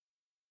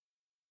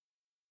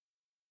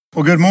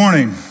Well, good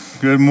morning.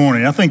 Good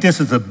morning. I think this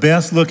is the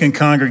best looking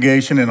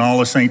congregation in all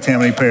of St.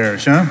 Tammany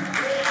Parish, huh?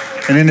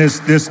 And in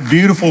this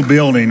beautiful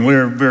building,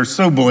 we're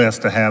so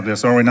blessed to have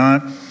this, are we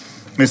not?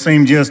 It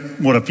seemed just,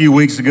 a few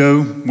weeks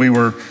ago, we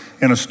were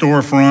in a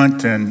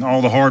storefront and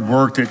all the hard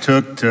work it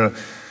took to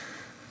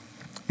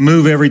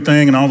move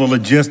everything and all the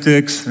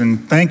logistics,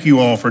 and thank you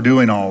all for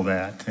doing all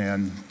that.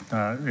 And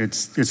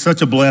it's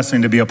such a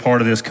blessing to be a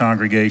part of this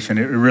congregation.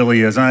 It really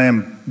is. I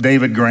am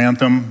David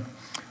Grantham.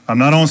 I'm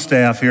not on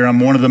staff here.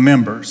 I'm one of the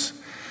members.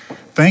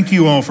 Thank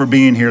you all for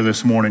being here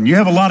this morning. You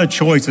have a lot of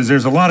choices.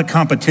 There's a lot of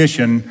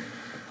competition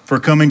for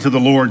coming to the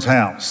Lord's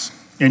house.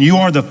 And you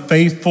are the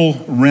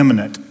faithful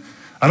remnant.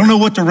 I don't know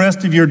what the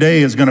rest of your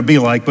day is going to be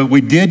like, but we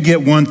did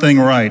get one thing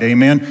right.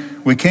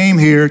 Amen. We came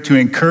here to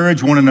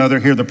encourage one another,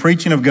 hear the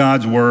preaching of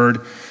God's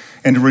word,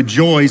 and to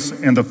rejoice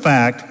in the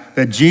fact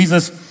that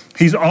Jesus,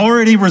 he's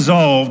already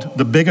resolved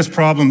the biggest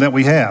problem that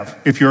we have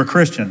if you're a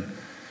Christian.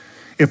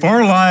 If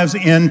our lives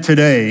end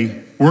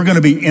today, we're going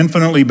to be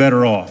infinitely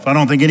better off. I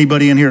don't think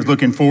anybody in here is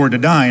looking forward to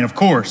dying, of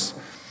course.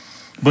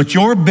 But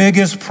your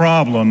biggest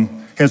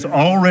problem has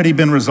already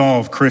been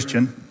resolved,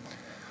 Christian.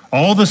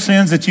 All the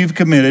sins that you've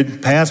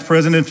committed, past,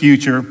 present, and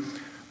future,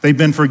 they've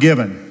been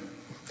forgiven.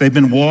 They've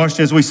been washed,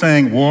 as we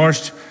sang,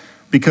 washed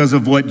because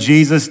of what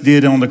Jesus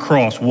did on the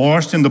cross,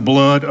 washed in the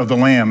blood of the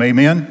Lamb.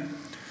 Amen?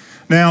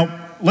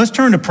 Now, let's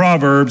turn to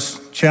Proverbs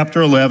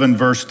chapter 11,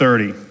 verse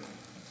 30.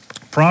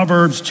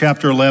 Proverbs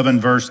chapter 11,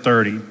 verse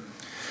 30.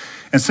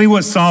 And see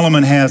what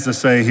Solomon has to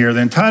say here.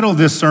 The title of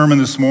this sermon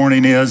this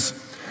morning is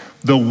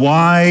The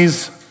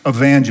Wise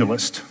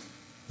Evangelist.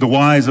 The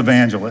Wise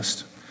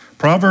Evangelist.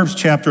 Proverbs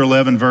chapter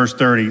 11, verse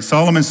 30.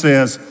 Solomon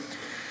says,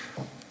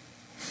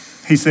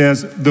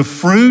 the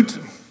fruit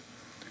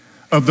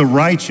of the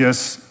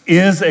righteous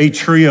is a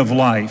tree of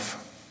life,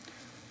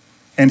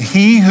 and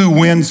he who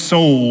wins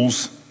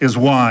souls is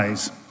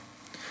wise.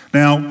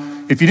 Now,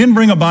 if you didn't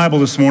bring a Bible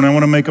this morning, I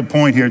want to make a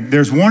point here.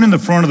 There's one in the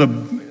front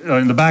of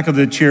in the back of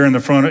the chair to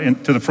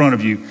the front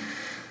of you.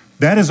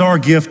 That is our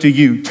gift to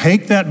you.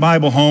 Take that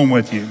Bible home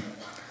with you.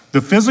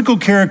 The physical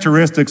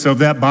characteristics of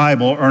that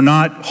Bible are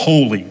not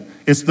holy.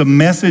 It's the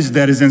message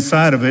that is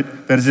inside of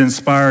it that is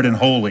inspired and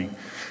holy.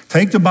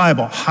 Take the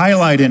Bible,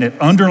 highlight in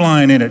it,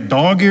 underline in it,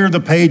 dog-ear the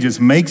pages,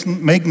 make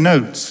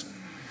notes.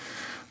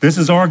 This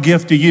is our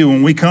gift to you.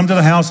 When we come to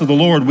the house of the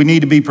Lord, we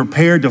need to be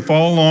prepared to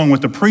follow along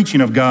with the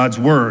preaching of God's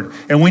word.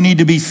 And we need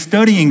to be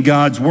studying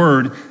God's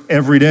word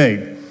every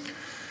day.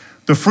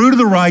 The fruit of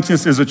the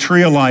righteous is a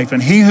tree of life,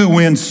 and he who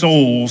wins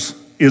souls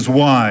is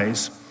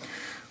wise.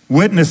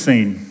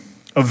 Witnessing,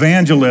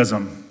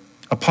 evangelism,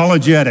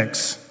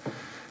 apologetics,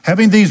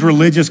 having these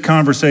religious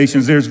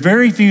conversations, there's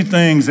very few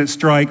things that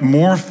strike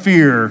more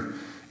fear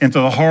into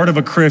the heart of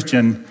a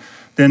Christian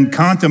than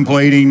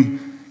contemplating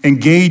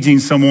engaging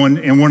someone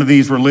in one of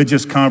these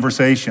religious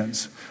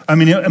conversations. I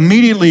mean,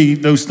 immediately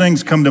those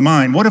things come to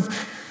mind. What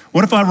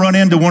if I run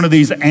into one of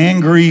these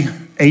angry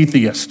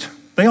atheists?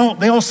 They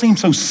all seem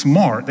so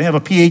smart. They have a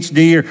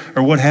PhD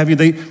or what have you.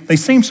 They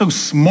seem so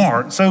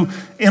smart, so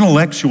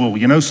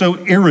intellectual, so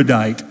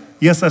erudite.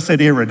 Yes, I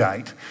said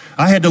erudite.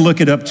 I had to look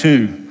it up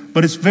too.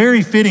 But it's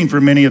very fitting for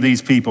many of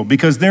these people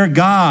because their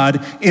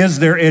God is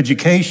their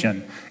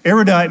education.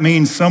 Erudite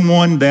means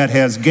someone that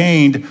has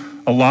gained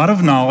a lot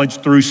of knowledge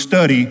through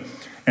study,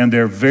 and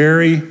they're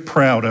very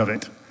proud of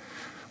it.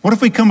 What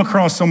if we come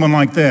across someone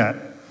like that?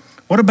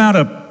 What about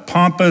a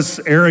pompous,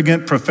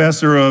 arrogant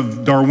professor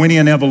of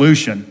Darwinian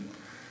evolution?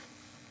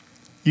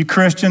 You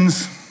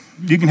Christians,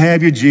 you can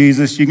have your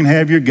Jesus, you can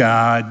have your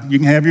God, you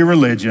can have your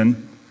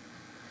religion.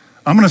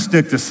 I'm going to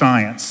stick to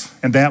science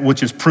and that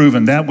which is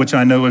proven, that which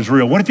I know is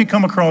real. What if you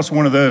come across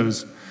one of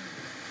those?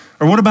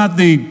 Or what about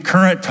the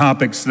current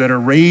topics that are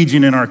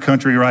raging in our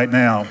country right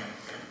now?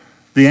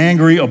 The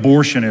angry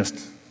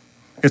abortionist.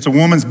 It's a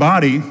woman's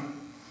body.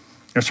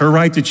 It's her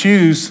right to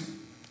choose.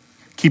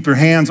 Keep your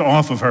hands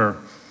off of her.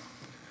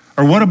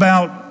 Or what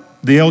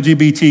about the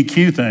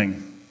LGBTQ thing?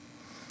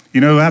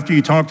 After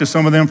you talk to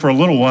some of them for a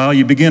little while,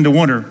 you begin to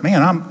wonder,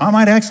 man, I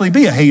might actually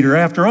be a hater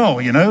after all,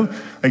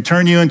 They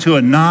turn you into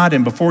a knot,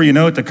 and before you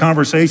know it, the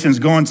conversation's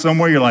going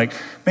somewhere. You're like,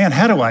 man,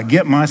 how do I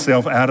get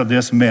myself out of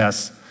this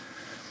mess?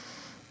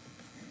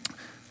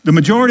 The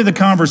majority of the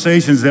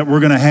conversations that we're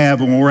going to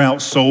have when we're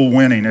out soul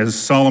winning, as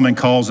Solomon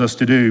calls us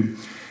to do,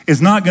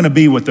 is not going to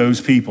be with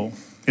those people.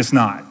 It's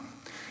not.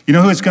 You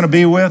know who it's going to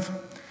be with?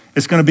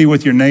 It's going to be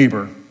with your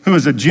neighbor, who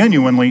is a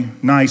genuinely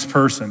nice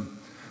person.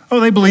 Oh,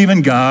 they believe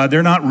in God.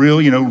 They're not real,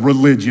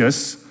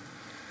 religious.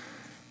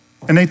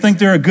 And they think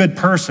they're a good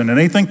person. And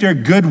they think their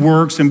good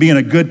works and being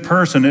a good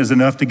person is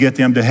enough to get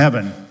them to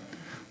heaven.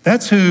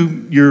 That's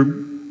who your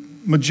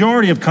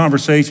majority of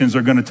conversations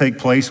are going to take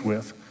place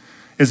with.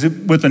 Is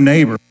it with a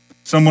neighbor,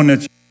 someone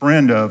that's a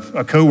friend of,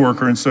 a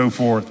coworker, and so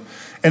forth.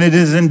 And it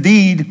is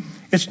indeed,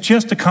 it's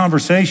just a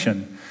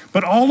conversation.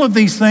 But all of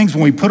these things,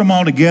 when we put them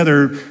all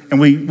together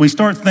and we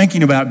start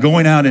thinking about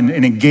going out and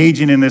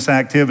engaging in this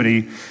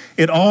activity,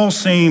 it all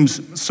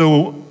seems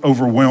so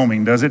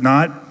overwhelming, does it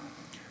not?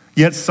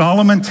 Yet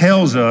Solomon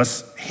tells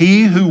us,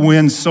 he who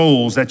wins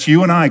souls, that's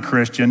you and I,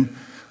 Christian,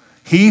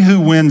 He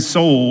who wins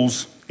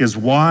souls is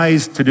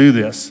wise to do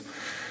this.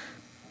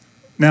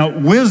 Now,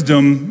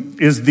 wisdom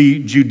is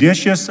the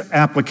judicious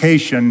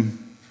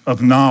application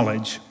of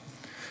knowledge.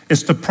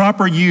 It's the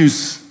proper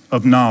use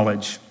of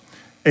knowledge.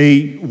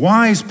 A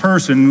wise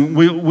person,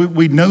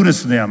 we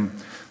notice them.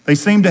 They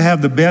seem to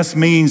have the best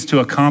means to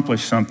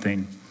accomplish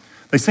something.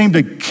 They seem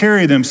to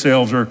carry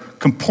themselves or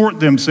comport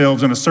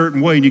themselves in a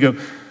certain way, and you go,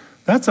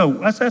 that's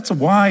a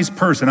wise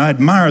person. I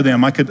admire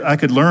them. I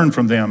could learn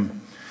from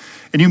them.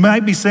 And you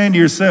might be saying to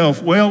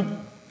yourself, well,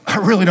 I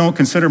really don't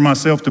consider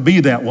myself to be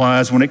that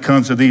wise when it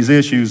comes to these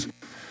issues.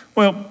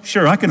 Well,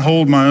 sure, I can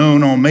hold my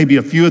own on maybe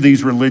a few of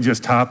these religious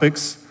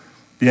topics,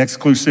 the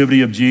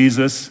exclusivity of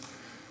Jesus,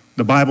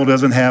 the Bible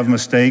doesn't have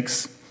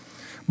mistakes.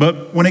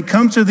 But when it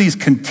comes to these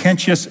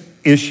contentious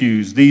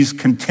issues, these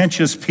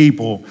contentious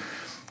people,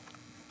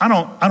 I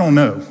don't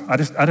know. I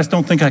just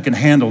don't think I can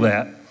handle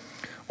that.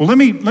 Well, let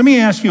me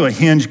ask you a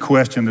hinge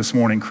question this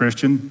morning,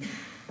 Christian.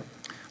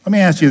 Let me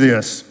ask you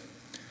this.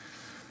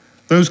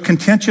 Those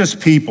contentious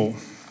people,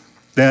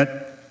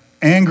 that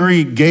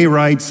angry gay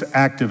rights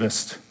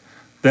activist,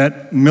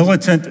 that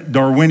militant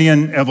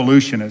Darwinian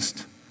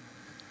evolutionist,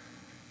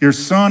 your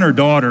son or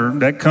daughter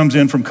that comes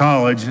in from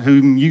college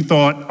whom you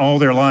thought all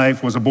their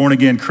life was a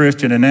born-again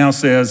Christian and now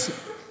says,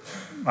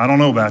 I don't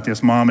know about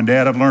this, Mom and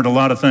Dad, I've learned a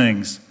lot of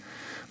things.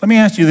 Let me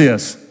ask you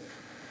this.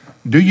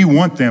 Do you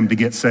want them to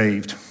get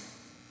saved?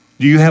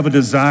 Do you have a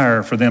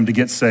desire for them to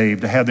get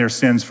saved, to have their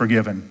sins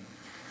forgiven?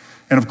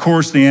 And of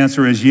course, the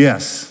answer is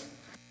yes.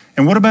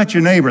 And what about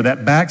your neighbor,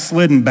 that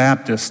backslidden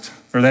Baptist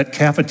or that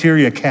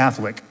cafeteria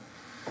Catholic?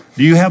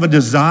 Do you have a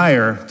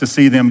desire to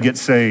see them get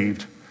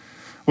saved?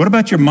 What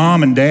about your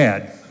mom and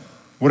dad?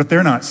 What if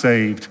they're not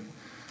saved?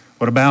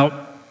 What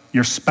about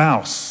your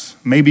spouse?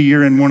 Maybe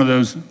you're in one of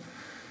those,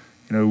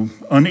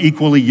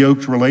 unequally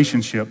yoked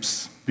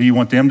relationships. Do you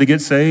want them to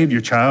get saved,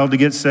 your child to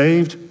get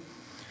saved?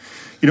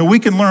 We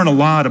can learn a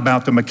lot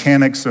about the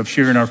mechanics of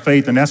sharing our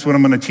faith, and that's what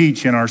I'm going to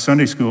teach in our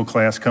Sunday school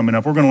class coming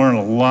up. We're going to learn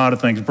a lot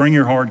of things. Bring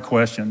your hard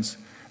questions.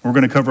 We're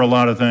going to cover a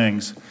lot of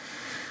things.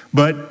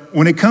 But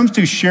when it comes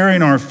to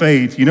sharing our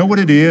faith, you know what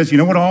it is? You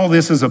know what all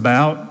this is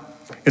about?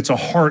 It's a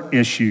heart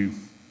issue.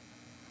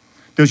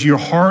 Does your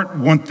heart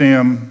want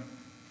them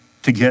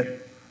to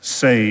get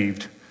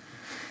saved?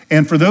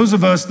 And for those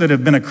of us that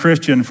have been a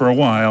Christian for a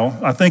while,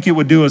 I think it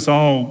would do us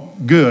all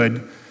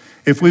good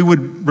if we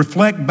would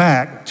reflect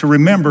back to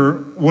remember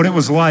what it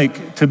was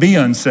like to be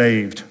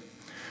unsaved.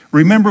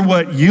 Remember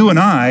what you and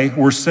I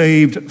were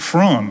saved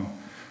from.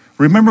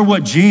 Remember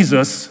what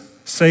Jesus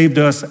saved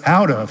us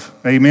out of.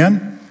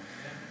 Amen?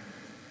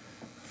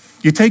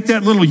 You take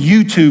that little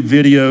YouTube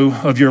video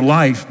of your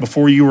life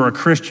before you were a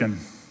Christian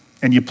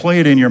and you play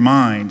it in your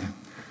mind.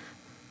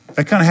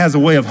 That kind of has a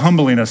way of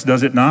humbling us,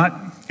 does it not?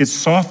 It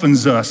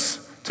softens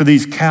us to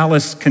these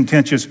callous,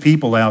 contentious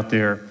people out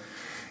there.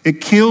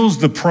 It kills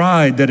the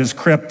pride that has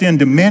crept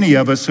into many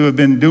of us who have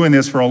been doing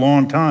this for a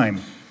long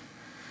time.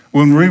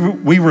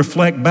 When we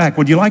reflect back,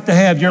 would you like to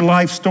have your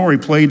life story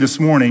played this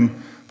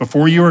morning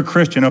before you were a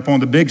Christian up on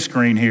the big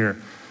screen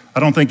here? I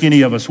don't think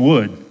any of us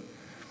would.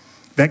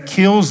 That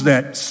kills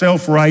that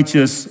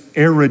self-righteous,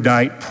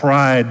 erudite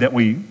pride that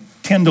we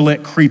tend to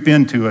let creep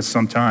into us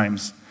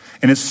sometimes.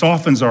 And it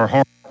softens our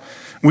heart.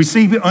 We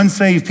see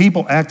unsaved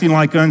people acting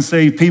like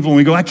unsaved people, and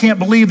we go, I can't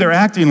believe they're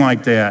acting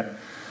like that.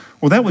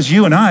 Well, that was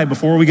you and I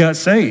before we got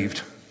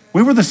saved.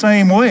 We were the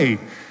same way.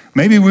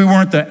 Maybe we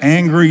weren't the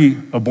angry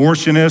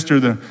abortionist or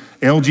the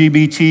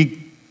LGBT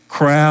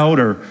crowd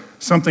or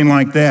something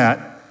like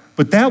that,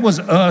 but that was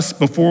us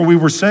before we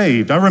were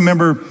saved. I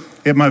remember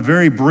at my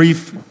very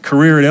brief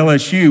career at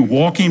LSU,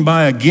 walking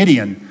by a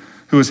Gideon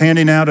who was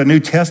handing out a New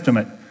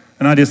Testament.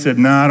 And I just said,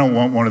 no, I don't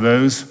want one of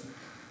those.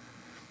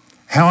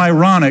 How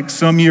ironic,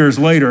 some years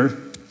later,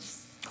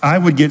 I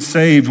would get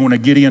saved when a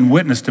Gideon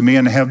witnessed to me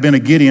and have been a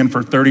Gideon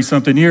for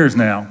 30-something years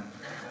now.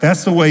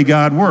 That's the way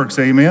God works,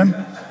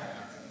 amen?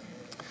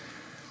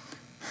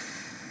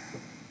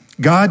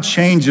 God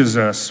changes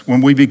us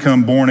when we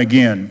become born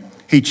again.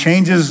 He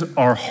changes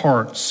our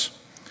hearts.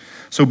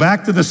 So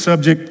back to the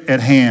subject at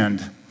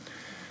hand.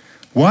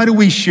 Why do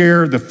we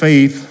share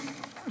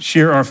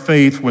our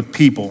faith with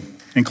people,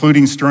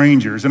 including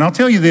strangers? And I'll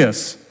tell you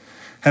this,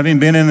 having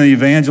been in the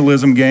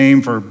evangelism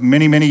game for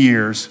many, many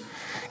years,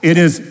 it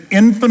is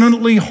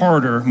infinitely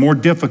harder, more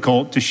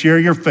difficult to share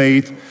your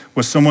faith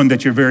with someone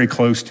that you're very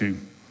close to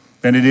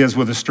than it is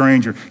with a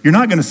stranger. You're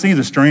not going to see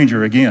the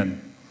stranger again.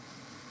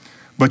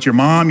 But your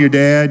mom, your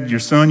dad, your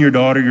son, your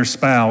daughter, your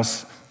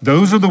spouse,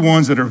 those are the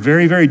ones that are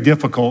very, very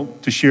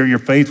difficult to share your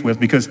faith with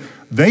because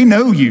they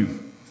know you.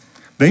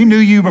 They knew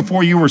you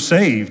before you were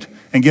saved.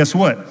 And guess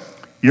what?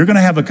 You're going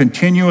to have a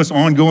continuous,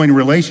 ongoing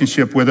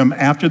relationship with them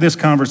after this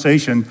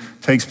conversation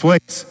takes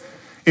place.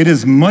 It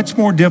is much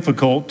more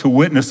difficult to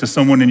witness to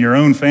someone in your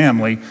own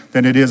family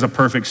than it is a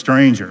perfect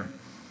stranger.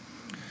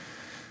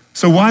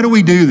 So why do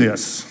we do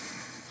this?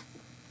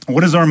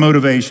 What is our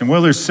motivation?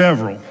 Well, there's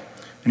several.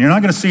 And you're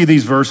not going to see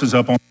these verses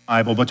up on the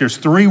Bible, but there's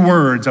 3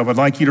 words I would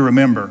like you to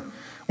remember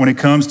when it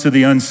comes to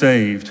the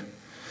unsaved.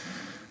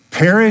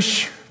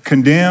 Perish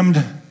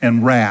condemned,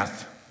 and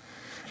wrath.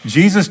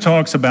 Jesus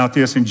talks about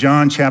this in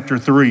John chapter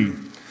 3,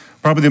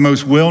 probably the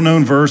most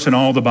well-known verse in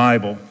all the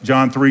Bible,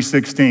 John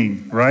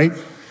 3:16, right?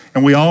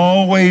 And we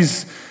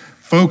always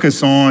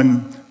focus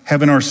on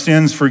having our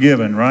sins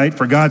forgiven, right?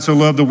 For God so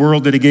loved the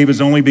world that he gave his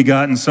only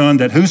begotten Son,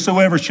 that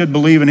whosoever should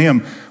believe in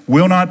him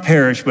will not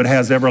perish but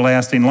has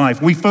everlasting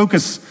life. We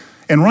focus,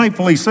 and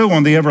rightfully so,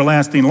 on the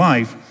everlasting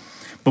life.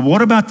 But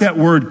what about that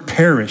word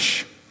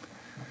perish?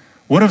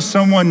 What if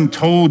someone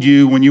told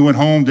you when you went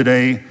home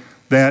today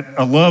that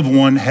a loved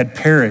one had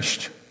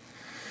perished?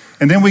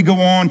 And then we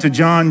go on to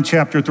John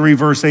chapter 3,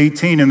 verse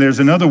 18, and there's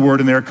another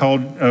word in there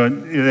called, that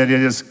it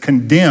is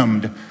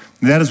condemned.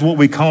 That is what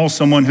we call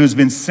someone who's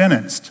been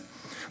sentenced.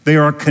 They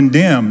are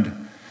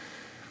condemned.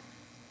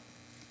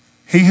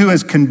 He who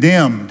is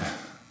condemned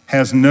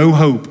has no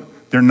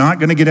hope. They're not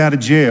going to get out of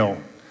jail.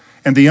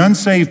 And the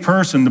unsaved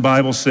person, the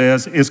Bible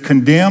says, is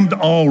condemned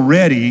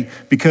already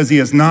because he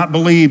has not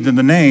believed in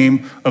the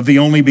name of the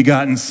only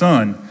begotten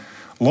Son.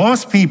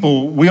 Lost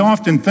people, we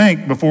often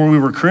think, before we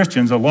were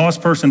Christians, a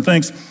lost person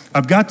thinks,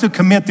 I've got to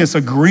commit this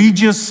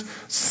egregious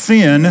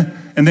sin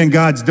and then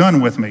God's done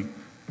with me.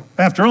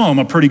 After all, I'm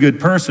a pretty good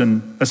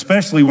person,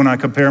 especially when I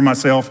compare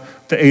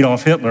myself to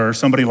Adolf Hitler or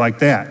somebody like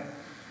that.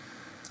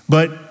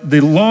 But the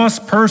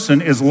lost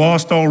person is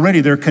lost already.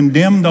 They're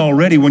condemned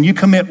already. When you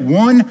commit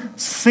one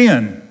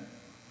sin,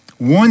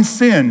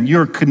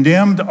 you're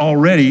condemned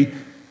already,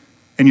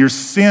 and your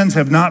sins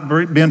have not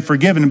been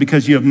forgiven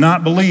because you have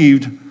not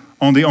believed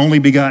on the only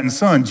begotten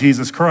Son,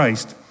 Jesus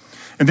Christ.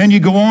 And then you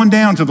go on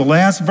down to the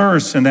last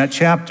verse in that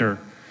chapter,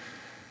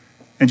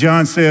 and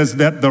John says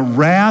that the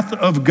wrath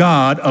of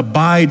God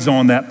abides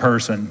on that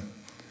person.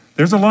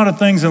 There's a lot of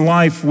things in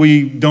life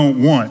we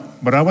don't want,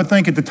 but I would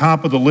think at the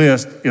top of the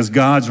list is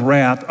God's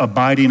wrath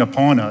abiding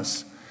upon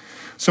us.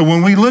 So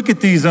when we look at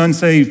these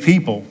unsaved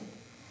people,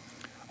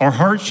 our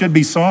hearts should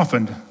be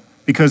softened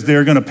because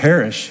they're going to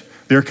perish.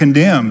 They're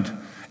condemned,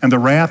 and the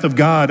wrath of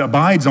God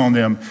abides on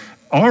them.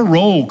 Our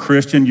role,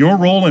 Christian, your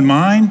role and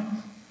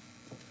mine,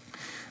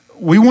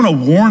 we want to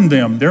warn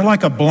them. They're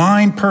like a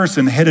blind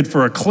person headed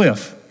for a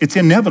cliff. It's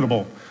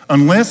inevitable.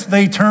 Unless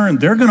they turn,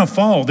 they're going to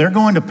fall. They're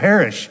going to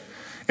perish.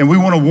 And we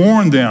want to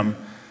warn them.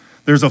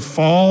 There's a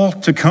fall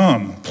to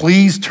come.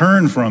 Please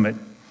turn from it.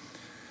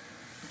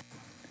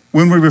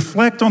 When we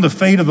reflect on the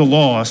fate of the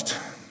lost,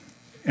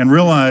 and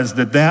realize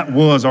that that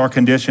was our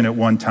condition at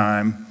one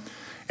time.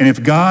 And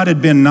if God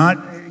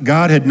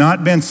had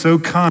not been so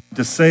kind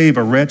to save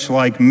a wretch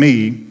like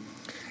me,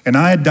 and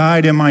I had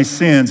died in my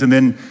sins, and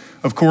then,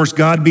 of course,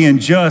 God being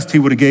just, he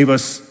would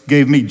have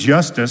gave me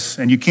justice,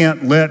 and you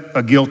can't let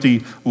a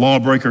guilty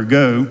lawbreaker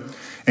go.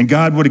 And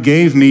God would have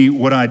gave me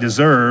what I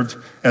deserved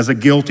as a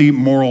guilty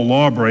moral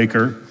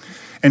lawbreaker,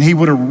 and he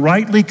would have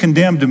rightly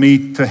condemned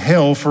me to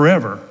hell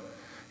forever.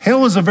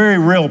 Hell is a very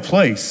real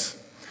place.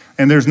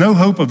 And there's no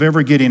hope of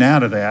ever getting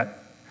out of that,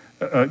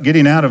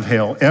 getting out of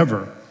hell,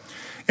 ever.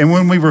 And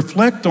when we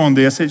reflect on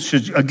this, it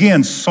should,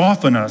 again,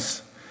 soften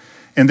us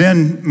and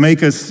then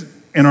make us,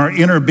 in our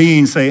inner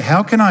being, say,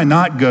 how can I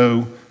not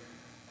go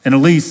and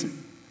at least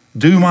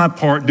do my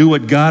part, do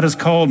what God has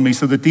called me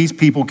so that these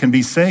people can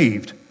be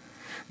saved?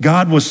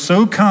 God was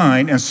so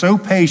kind and so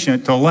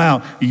patient to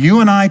allow you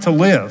and I to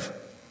live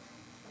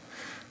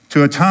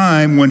to a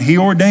time when he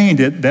ordained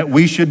it that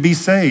we should be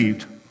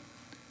saved.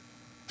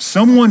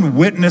 Someone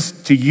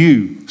witnessed to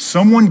you.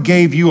 Someone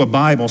gave you a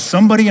Bible.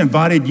 Somebody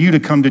invited you to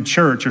come to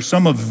church or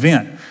some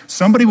event.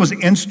 Somebody was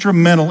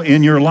instrumental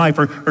in your life,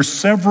 or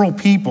several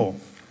people.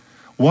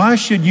 Why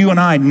should you and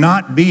I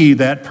not be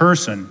that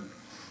person?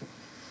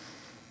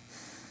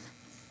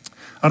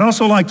 I'd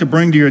also like to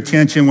bring to your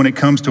attention when it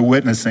comes to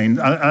witnessing.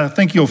 I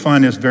think you'll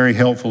find this very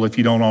helpful if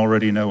you don't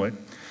already know it.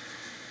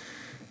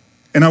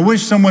 And I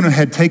wish someone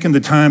had taken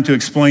the time to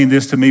explain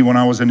this to me when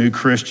I was a new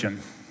Christian.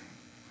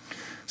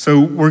 So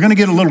we're going to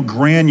get a little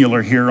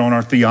granular here on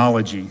our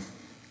theology.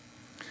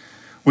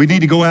 We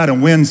need to go out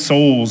and win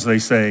souls, they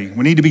say.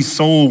 We need to be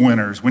soul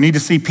winners. We need to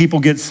see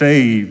people get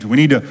saved. We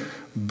need to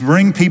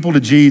bring people to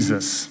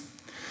Jesus.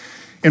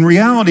 In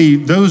reality,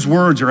 those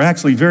words are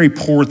actually very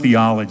poor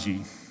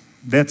theology.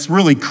 That's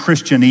really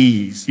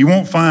Christianese. You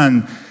won't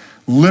find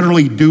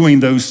literally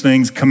doing those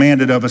things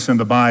commanded of us in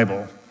the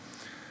Bible.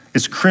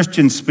 It's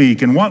Christian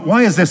speak. And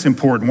why is this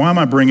important? Why am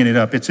I bringing it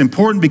up? It's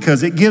important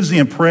because it gives the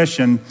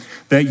impression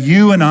that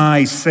you and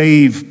I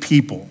save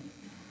people.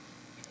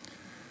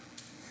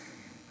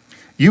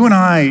 You and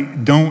I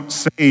don't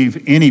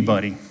save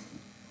anybody.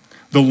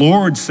 The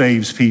Lord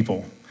saves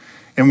people.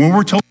 And when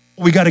we're told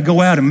we got to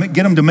go out and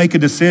get them to make a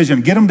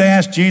decision, get them to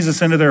ask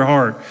Jesus into their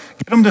heart,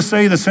 get them to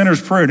say the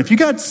sinner's prayer. And if you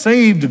got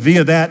saved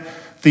via that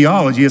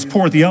theology, it's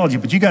poor theology,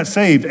 but you got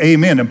saved,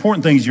 amen. The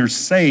important thing is you're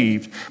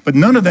saved. But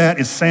none of that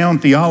is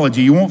sound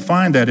theology. You won't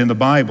find that in the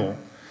Bible.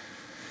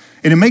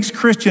 And it makes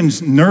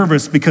Christians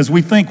nervous because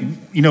we think,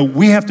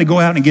 we have to go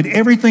out and get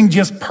everything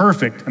just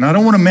perfect. And I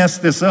don't want to mess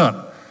this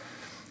up.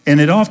 And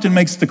it often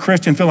makes the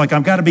Christian feel like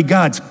I've got to be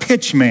God's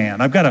pitch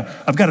man. I've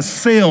got to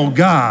sell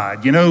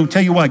God.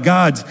 Tell you why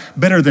God's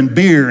better than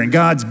beer and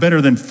God's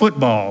better than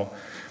football.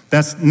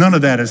 None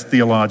of that is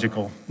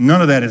theological.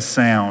 None of that is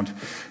sound.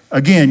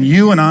 Again,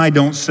 you and I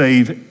don't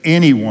save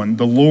anyone.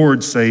 The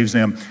Lord saves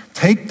them.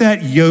 Take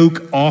that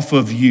yoke off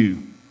of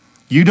you.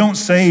 You don't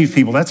save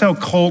people. That's how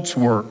cults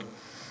work.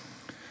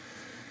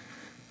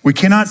 We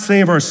cannot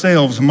save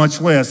ourselves, much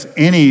less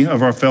any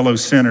of our fellow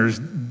sinners.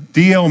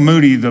 D.L.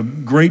 Moody, the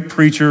great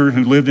preacher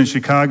who lived in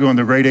Chicago in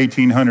the great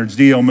 1800s,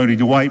 D.L. Moody,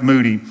 Dwight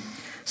Moody,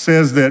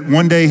 says that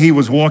one day he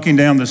was walking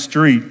down the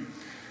street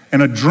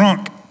and a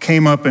drunk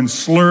came up and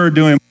slurred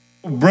to him,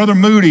 "Brother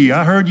Moody,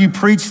 I heard you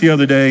preach the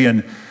other day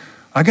and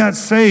I got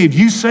saved.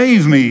 You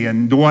saved me."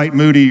 And Dwight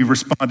Moody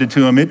responded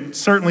to him, "It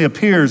certainly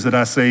appears that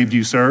I saved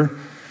you, sir."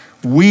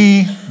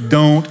 We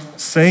don't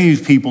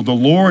save people. The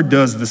Lord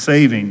does the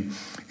saving.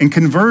 And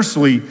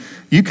conversely,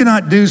 you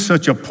cannot do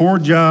such a poor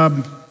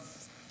job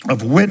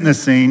of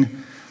witnessing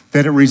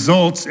that it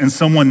results in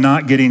someone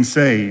not getting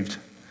saved.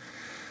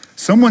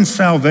 Someone's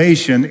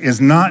salvation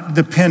is not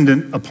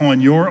dependent upon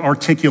your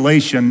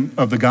articulation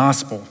of the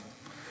gospel.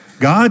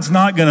 God's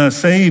not going to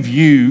save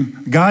you.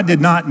 God did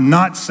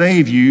not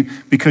save you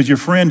because your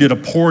friend did a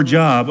poor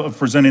job of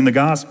presenting the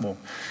gospel.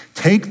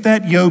 Take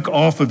that yoke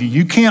off of you.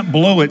 You can't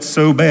blow it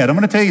so bad. I'm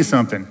going to tell you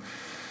something.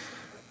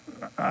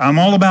 I'm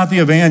all about the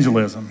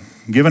evangelism,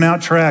 giving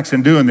out tracts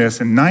and doing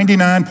this. And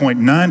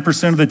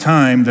 99.9% of the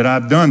time that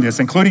I've done this,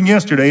 including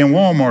yesterday in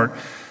Walmart,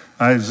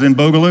 I was in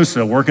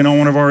Bogalusa working on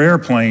one of our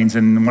airplanes.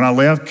 And when I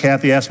left,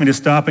 Kathy asked me to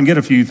stop and get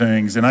a few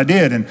things. And I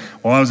did. And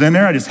while I was in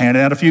there, I just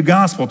handed out a few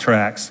gospel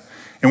tracts.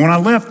 And when I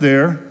left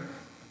there,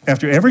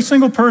 after every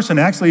single person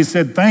actually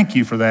said thank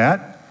you for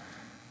that,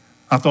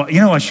 I thought,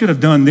 I should have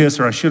done this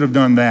or I should have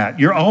done that.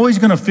 You're always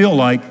going to feel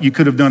like you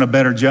could have done a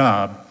better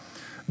job.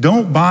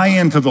 Don't buy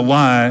into the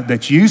lie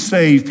that you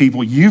save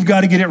people. You've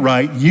got to get it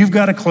right. You've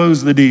got to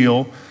close the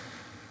deal.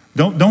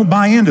 Don't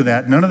buy into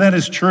that. None of that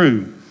is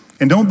true.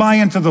 And don't buy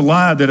into the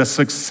lie that a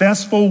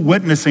successful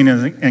witnessing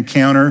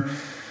encounter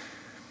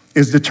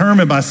is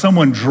determined by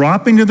someone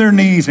dropping to their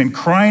knees and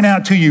crying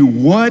out to you,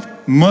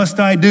 "What must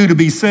I do to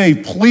be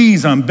saved?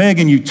 Please, I'm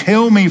begging you,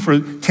 tell me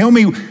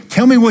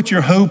what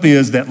your hope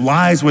is that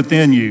lies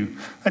within you."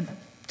 That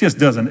just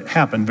doesn't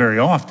happen very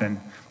often.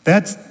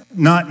 That's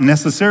not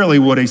necessarily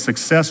what a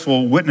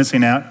successful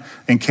witnessing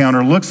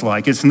encounter looks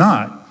like. It's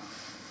not.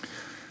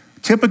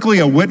 Typically,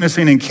 a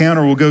witnessing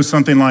encounter will go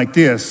something like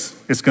this.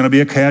 It's going to be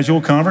a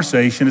casual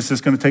conversation. It's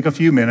just going to take a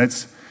few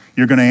minutes.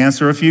 You're going to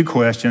answer a few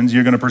questions.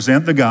 You're going to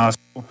present the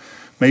gospel,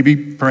 maybe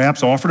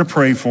perhaps offer to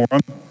pray for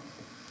them.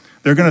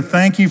 They're going to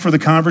thank you for the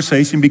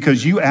conversation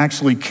because you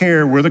actually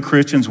care. We're the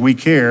Christians, we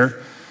care.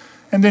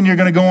 And then you're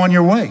going to go on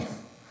your way.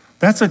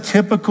 That's a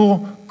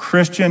typical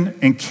Christian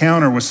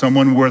encounter with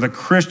someone where the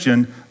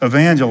Christian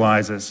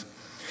evangelizes.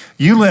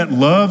 You let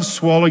love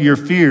swallow your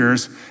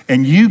fears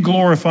and you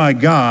glorify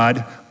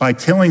God by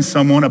telling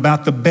someone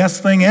about the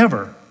best thing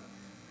ever.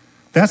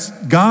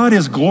 God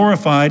is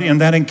glorified in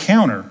that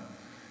encounter.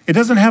 It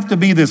doesn't have to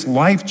be this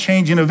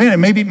life-changing event.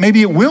 And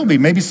maybe it will be.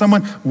 Maybe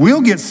someone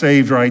will get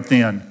saved right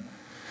then.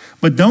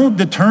 But don't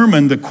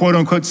determine the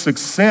quote-unquote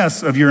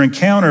success of your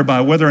encounter by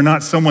whether or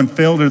not someone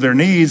fell to their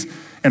knees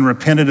and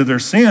repented of their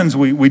sins.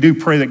 We do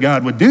pray that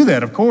God would do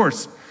that, of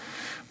course.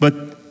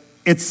 But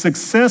it's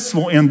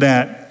successful in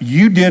that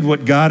you did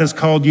what God has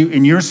called you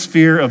in your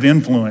sphere of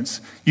influence.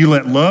 You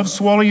let love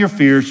swallow your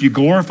fears. You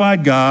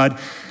glorified God.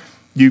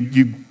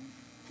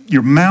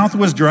 Your mouth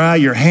was dry.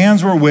 Your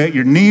hands were wet.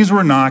 Your knees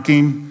were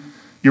knocking.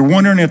 You're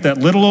wondering if that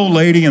little old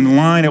lady in the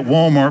line at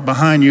Walmart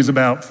behind you is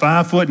about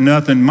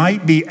 5'0"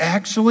 might be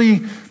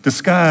actually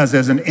disguised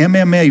as an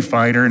MMA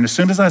fighter. And as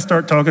soon as I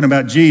start talking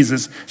about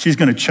Jesus, she's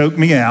going to choke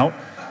me out.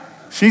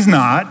 She's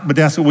not, but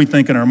that's what we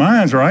think in our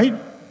minds, right?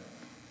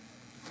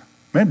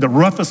 Man, the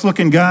roughest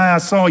looking guy I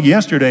saw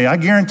yesterday, I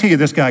guarantee you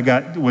this guy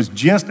was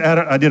just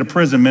I did a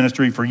prison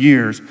ministry for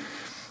years.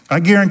 I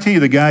guarantee you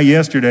the guy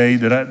yesterday,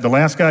 the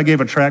last guy I gave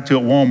a tract to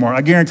at Walmart,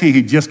 I guarantee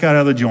he just got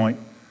out of the joint.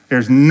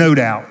 There's no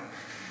doubt.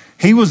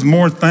 He was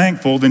more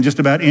thankful than just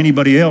about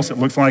anybody else that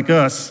looks like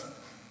us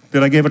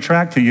that I gave a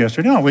tract to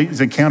yesterday. No,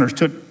 his encounters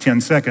took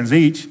 10 seconds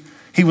each.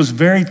 He was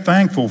very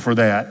thankful for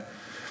that.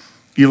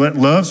 You let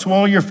love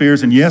swallow your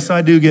fears, and yes,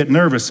 I do get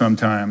nervous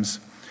sometimes.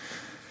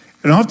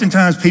 And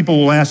oftentimes people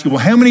will ask you, well,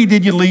 how many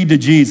did you lead to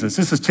Jesus?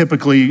 This is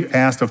typically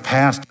asked of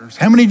pastors.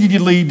 How many did you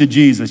lead to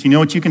Jesus? You know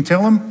what you can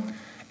tell them?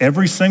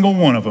 Every single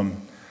one of them.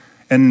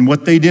 And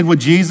what they did with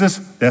Jesus,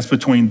 that's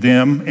between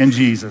them and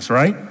Jesus,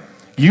 right?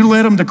 You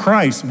led them to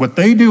Christ. What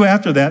they do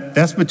after that,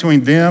 that's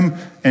between them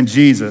and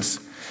Jesus.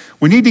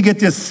 We need to get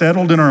this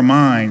settled in our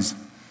minds.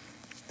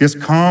 This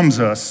calms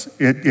us.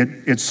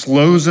 It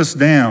slows us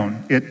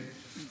down. It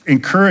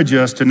encourages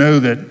us to know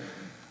that,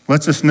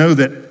 lets us know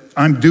that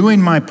I'm doing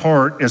my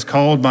part as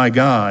called by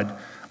God.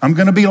 I'm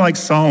going to be like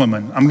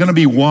Solomon. I'm going to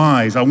be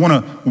wise. I want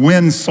to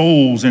win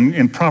souls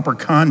in proper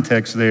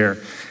context there.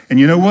 And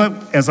you know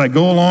what? As I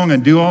go along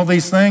and do all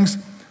these things,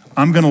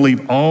 I'm going to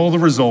leave all the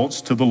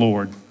results to the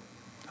Lord.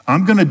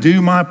 I'm going to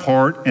do my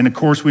part, and of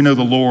course we know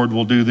the Lord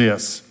will do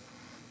this.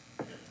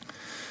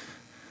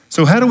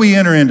 So how do we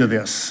enter into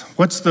this?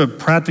 What's the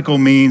practical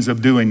means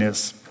of doing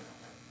this?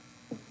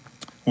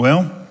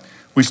 Well,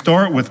 We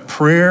start with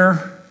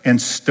prayer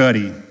and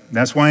study.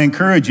 That's why I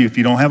encourage you, if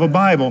you don't have a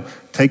Bible,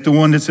 take the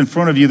one that's in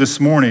front of you this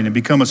morning and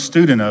become a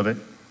student of it.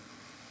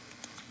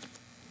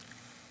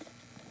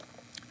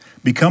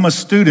 Become a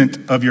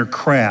student of your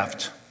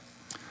craft.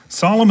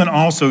 Solomon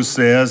also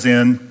says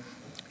in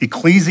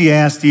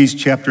Ecclesiastes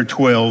chapter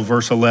 12,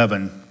 verse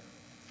 11.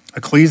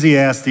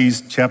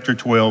 Ecclesiastes chapter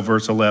 12,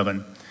 verse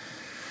 11.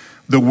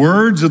 The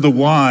words of the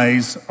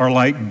wise are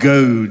like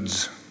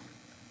goads,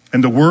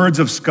 and the words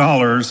of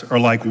scholars are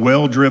like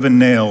well-driven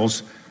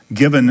nails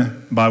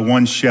given by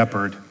one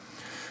shepherd.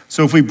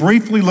 So if we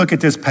briefly look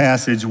at this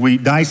passage, we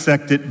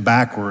dissect it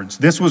backwards.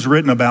 This was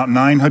written about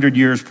 900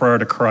 years prior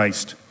to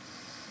Christ.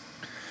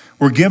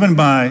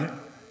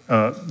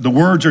 The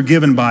words are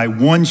given by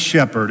one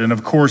shepherd, and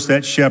of course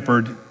that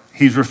shepherd,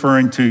 he's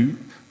referring to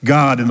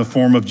God in the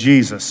form of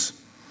Jesus.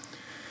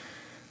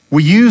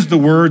 We use the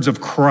words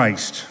of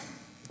Christ.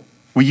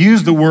 We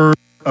use the word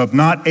of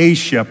not a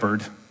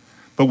shepherd,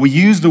 but we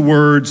use the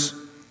words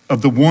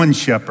of the one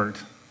shepherd,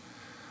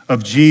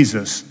 of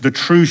Jesus, the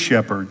true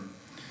shepherd.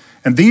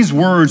 And these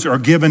words are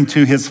given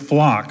to his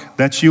flock,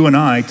 that's you and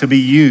I, to be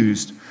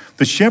used.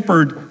 The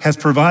shepherd has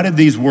provided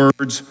these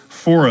words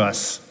for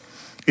us.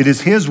 It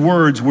is his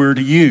words we're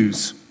to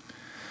use.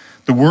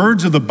 The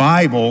words of the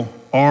Bible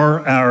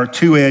are our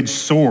two-edged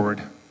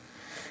sword.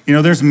 You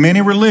know, there's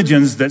many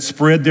religions that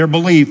spread their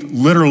belief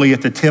literally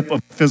at the tip of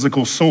a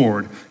physical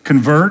sword.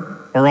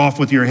 Convert or off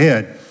with your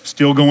head.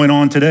 Still going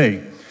on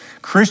today.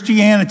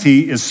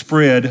 Christianity is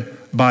spread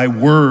by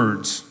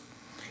words.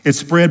 It's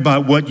spread by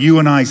what you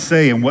and I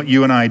say and what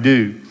you and I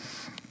do.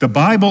 The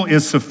Bible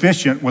is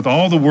sufficient with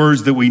all the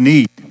words that we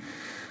need.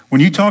 When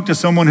you talk to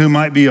someone who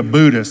might be a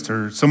Buddhist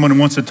or someone who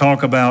wants to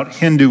talk about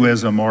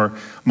Hinduism or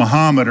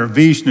Muhammad or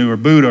Vishnu or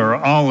Buddha or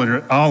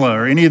Allah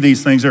or any of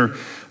these things, or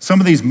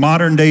some of these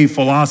modern day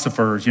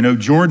philosophers, you know,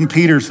 Jordan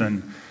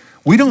Peterson,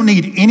 we don't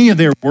need any of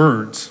their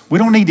words. We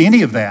don't need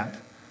any of that.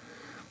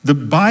 The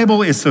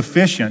Bible is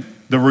sufficient.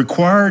 The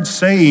required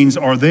sayings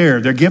are there.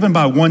 They're given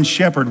by one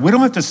shepherd. We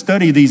don't have to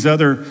study these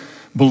other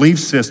belief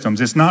systems.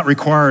 It's not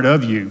required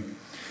of you.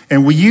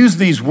 And we use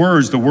these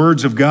words, the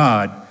words of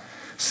God.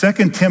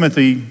 2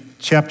 Timothy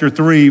chapter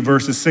 3,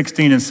 verses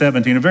 16 and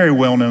 17, a very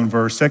well-known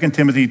verse, 2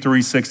 Timothy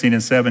 3, 16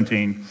 and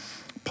 17.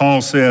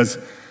 Paul says,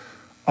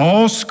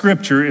 all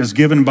scripture is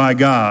given by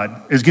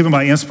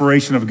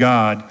inspiration of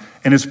God,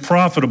 and is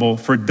profitable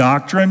for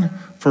doctrine,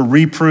 for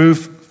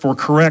reproof, for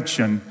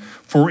correction,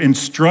 for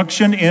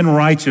instruction in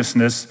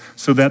righteousness,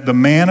 so that the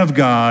man of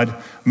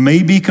God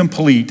may be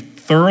complete,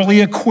 thoroughly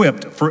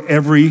equipped for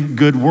every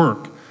good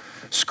work.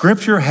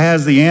 Scripture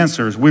has the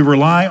answers. We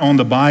rely on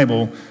the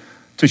Bible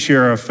to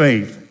share our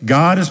faith.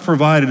 God has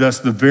provided us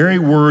the very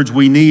words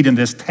we need in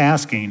this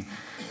tasking,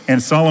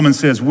 and Solomon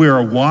says we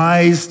are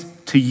wise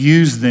to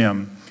use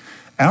them.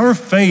 Our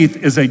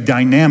faith is a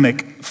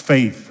dynamic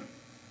faith.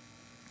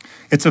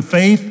 It's a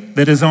faith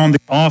that is on the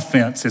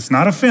offense. It's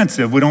not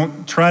offensive. We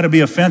don't try to be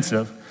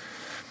offensive.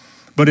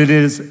 But it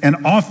is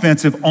an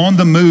offensive,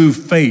 on-the-move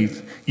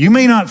faith. You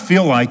may not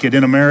feel like it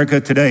in America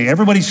today.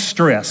 Everybody's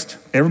stressed.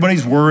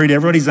 Everybody's worried.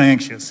 Everybody's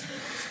anxious.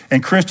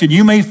 And Christian,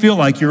 you may feel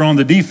like you're on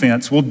the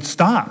defense. Well,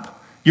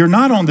 stop. You're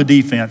not on the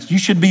defense. You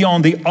should be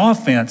on the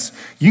offense.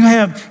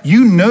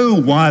 You know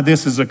why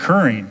this is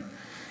occurring.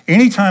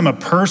 Anytime a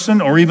person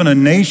or even a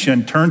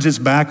nation turns its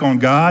back on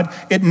God,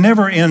 it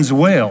never ends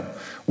well.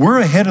 We're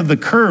ahead of the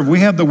curve. We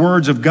have the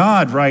words of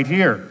God right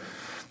here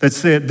that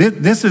said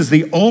this is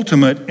the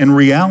ultimate in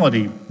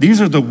reality.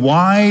 These are the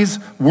wise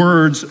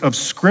words of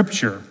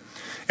Scripture.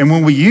 And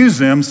when we use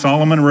them,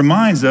 Solomon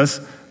reminds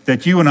us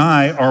that you and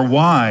I are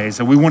wise,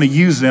 and we want to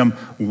use them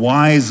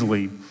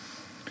wisely.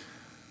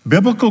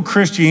 Biblical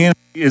Christianity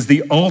is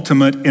the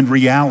ultimate in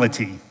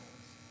reality.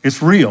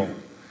 It's real.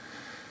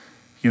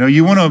 You know,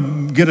 you want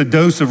to get a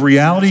dose of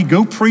reality?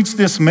 Go preach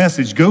this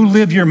message. Go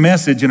live your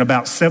message in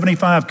about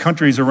 75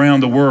 countries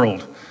around the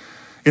world.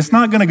 It's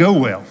not going to go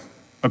well,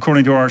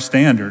 according to our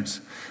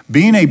standards.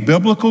 Being a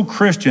biblical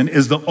Christian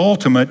is the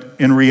ultimate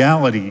in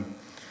reality.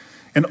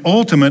 And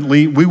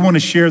ultimately, we want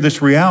to share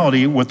this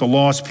reality with the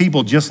lost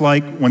people, just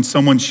like when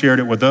someone shared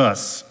it with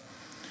us.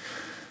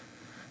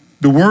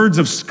 The words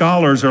of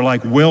scholars are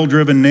like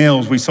well-driven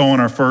nails we saw in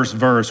our first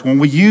verse. When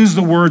we use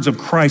the words of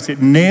Christ,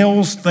 it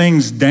nails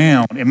things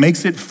down. It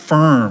makes it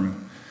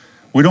firm.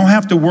 We don't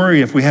have to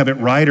worry if we have it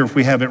right or if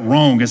we have it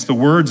wrong. It's the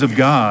words of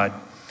God.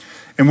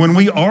 And when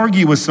we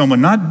argue with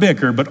someone, not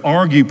bicker, but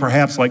argue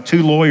perhaps like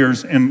two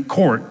lawyers in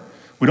court,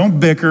 we don't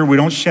bicker, we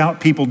don't shout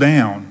people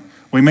down.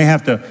 We may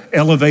have to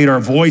elevate our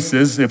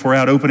voices if we're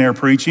out open air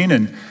preaching,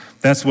 and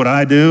that's what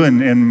I do.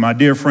 And my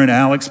dear friend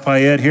Alex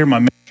Payette here, my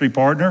ministry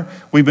partner,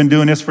 we've been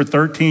doing this for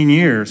 13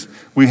 years.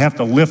 We have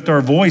to lift our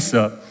voice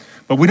up,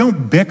 but we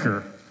don't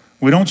bicker.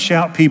 We don't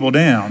shout people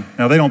down.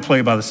 Now, they don't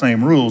play by the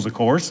same rules, of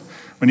course,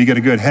 when you get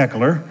a good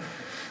heckler.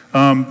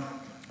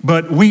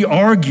 But we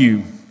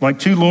argue like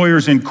two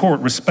lawyers in court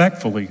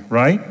respectfully,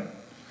 right?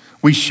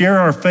 We share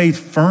our faith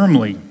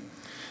firmly.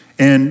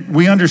 And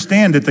we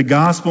understand that the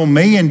gospel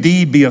may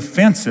indeed be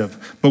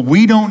offensive, but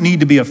we don't need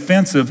to be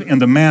offensive in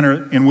the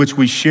manner in which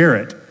we share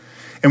it.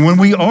 And when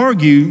we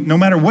argue, no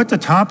matter what the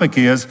topic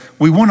is,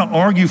 we want to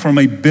argue from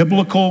a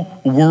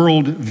biblical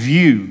world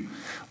view.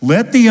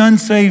 Let the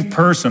unsaved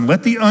person,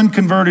 let the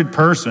unconverted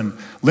person,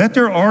 let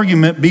their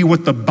argument be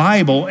with the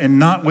Bible and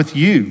not with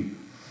you.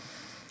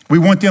 We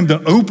want them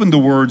to open the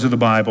words of the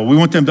Bible. We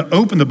want them to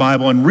open the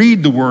Bible and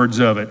read the words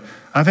of it.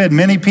 I've had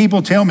many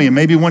people tell me, and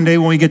maybe one day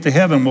when we get to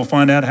heaven, we'll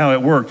find out how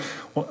it worked.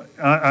 Well,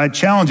 I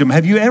challenge them,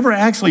 have you ever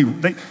actually,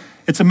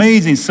 it's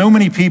amazing, so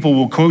many people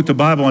will quote the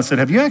Bible. I said,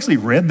 have you actually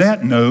read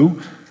that?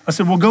 No. I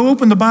said, well, go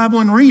open the Bible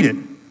and read it.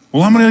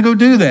 Well, I'm going to go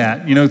do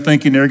that,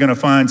 thinking they're going to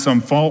find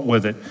some fault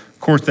with it. Of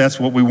course, that's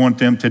what we want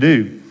them to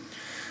do.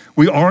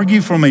 We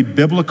argue from a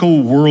biblical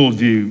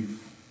worldview.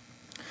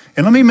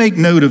 And let me make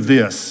note of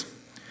this.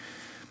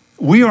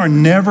 You are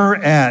never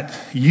at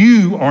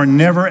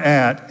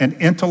an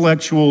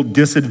intellectual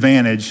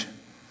disadvantage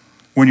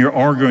when you're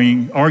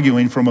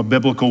arguing from a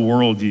biblical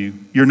worldview.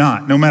 You're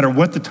not, no matter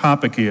what the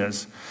topic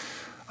is.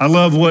 I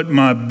love what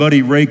my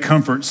buddy Ray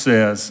Comfort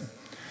says.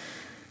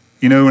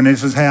 And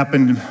this has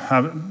happened,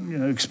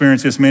 I've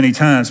experienced this many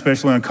times,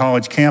 especially on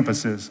college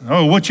campuses.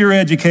 Oh, what's your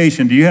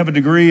education? Do you have a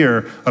degree or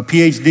a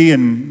PhD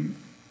in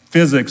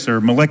physics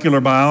or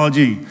molecular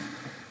biology?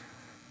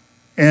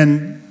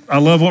 And I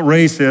love what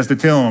Ray says to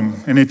tell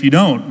them. And if you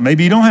don't,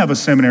 maybe you don't have a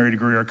seminary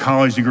degree or a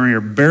college degree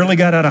or barely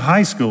got out of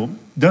high school,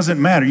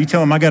 doesn't matter. You tell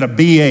them, I got a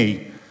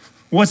BA.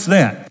 What's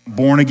that?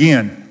 Born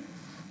again.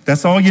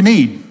 That's all you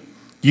need.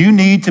 You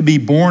need to be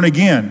born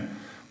again.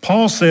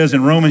 Paul says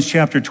in Romans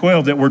chapter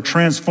 12 that we're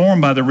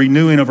transformed by the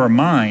renewing of our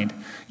mind.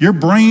 Your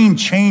brain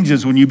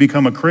changes when you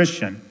become a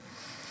Christian.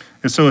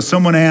 And so if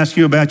someone asks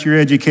you about your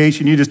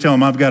education, you just tell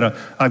them, I've got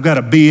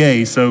a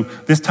BA, so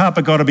this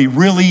topic ought to be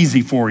real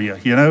easy for you,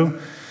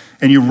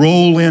 And you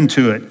roll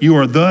into it. You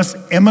are thus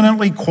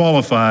eminently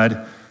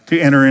qualified to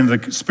enter into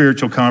the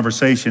spiritual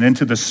conversation,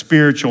 into the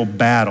spiritual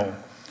battle.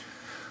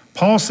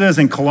 Paul says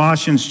in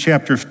Colossians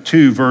chapter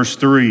 2, verse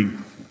 3,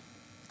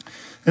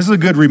 this is a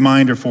good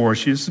reminder for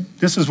us.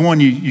 This is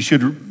one you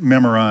should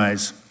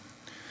memorize.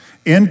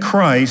 In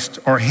Christ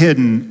are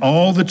hidden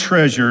all the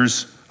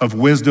treasures of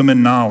wisdom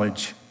and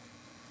knowledge.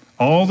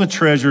 All the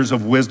treasures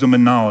of wisdom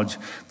and knowledge.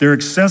 They're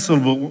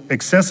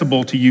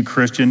accessible to you,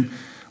 Christian,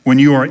 when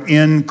you are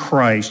in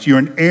Christ. You're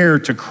an heir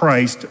to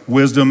Christ,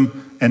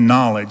 wisdom and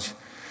knowledge.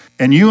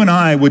 And you and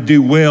I would do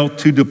well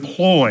to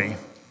deploy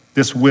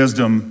this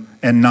wisdom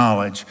and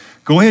knowledge.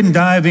 Go ahead and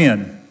dive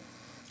in.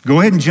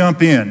 Go ahead and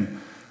jump in.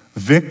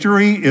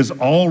 Victory is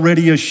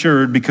already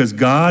assured because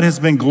God has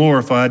been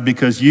glorified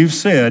because you've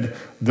said,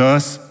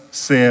 thus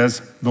says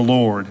the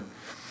Lord.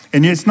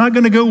 And it's not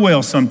going to go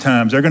well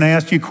sometimes. They're going to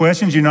ask you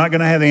questions. You're not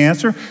going to have the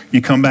answer.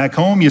 You come back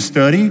home, you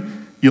study,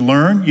 you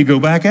learn, you go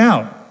back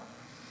out.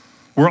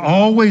 We're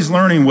always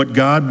learning what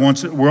God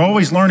wants. We're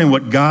always learning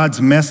what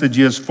God's message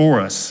is for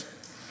us.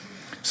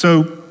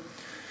 So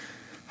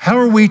how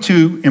are we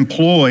to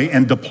employ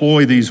and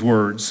deploy these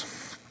words?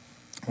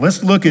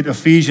 Let's look at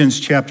Ephesians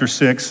chapter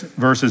 6,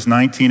 verses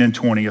 19 and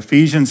 20.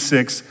 Ephesians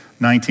 6,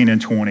 19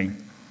 and 20.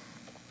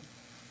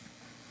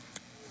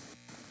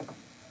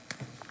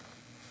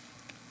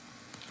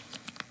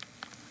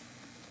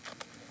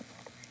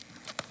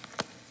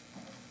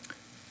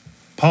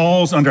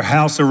 Paul's under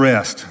house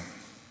arrest.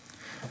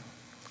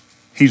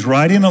 He's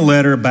writing a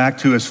letter back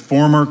to his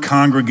former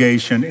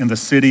congregation in the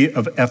city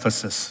of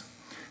Ephesus.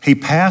 He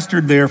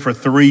pastored there for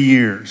 3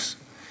 years.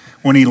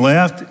 When he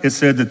left, it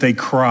said that they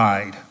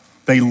cried.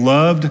 They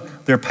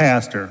loved their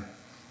pastor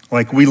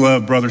like we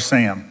love Brother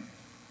Sam.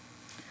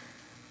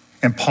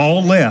 And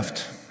Paul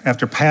left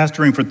after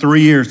pastoring for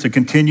 3 years to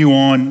continue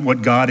on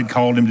what God had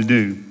called him to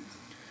do.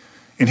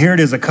 And here it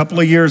is a couple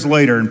of years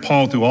later, and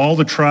Paul, through all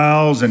the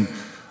trials and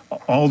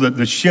all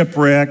the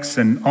shipwrecks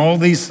and all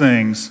these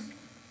things,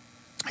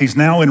 he's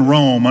now in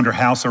Rome under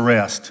house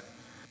arrest.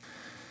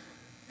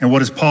 And what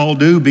does Paul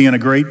do, being a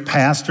great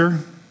pastor,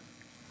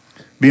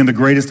 being the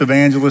greatest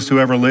evangelist who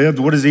ever lived?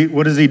 What does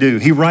he do?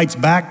 He writes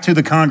back to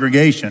the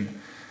congregation.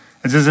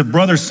 It's as if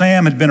Brother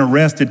Sam had been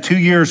arrested 2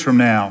 years from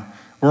now.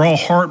 We're all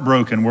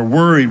heartbroken. We're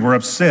worried. We're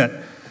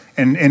upset.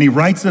 And he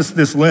writes us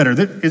this letter.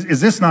 Is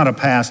this not a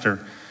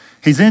pastor?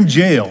 He's in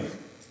jail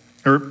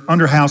or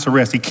under house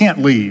arrest. He can't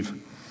leave.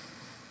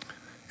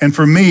 And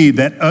for me,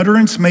 that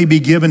utterance may be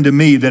given to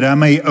me that I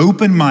may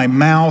open my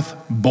mouth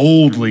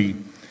boldly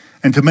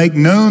and to make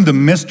known the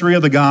mystery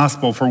of the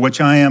gospel for which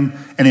I am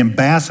an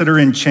ambassador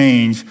in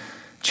chains,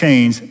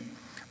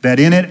 that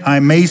in it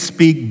I may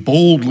speak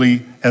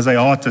boldly as I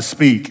ought to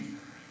speak.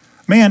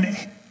 Man,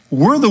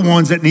 we're the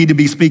ones that need to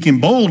be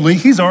speaking boldly.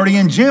 He's already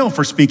in jail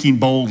for speaking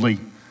boldly.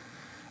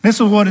 This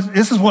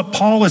is what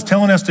Paul is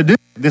telling us to do.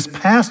 This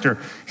pastor,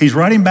 he's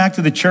writing back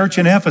to the church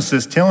in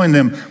Ephesus, telling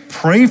them,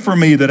 pray for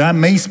me that I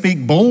may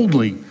speak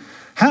boldly.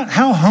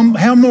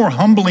 How more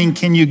humbling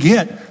can you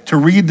get to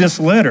read this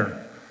letter?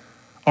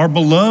 Our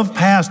beloved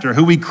pastor,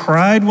 who we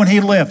cried when he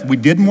left, we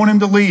didn't want him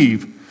to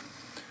leave,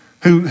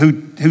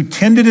 who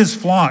tended his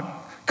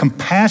flock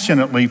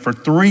compassionately for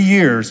 3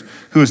 years,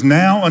 who is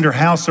now under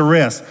house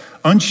arrest,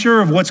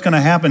 unsure of what's going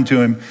to happen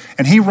to him.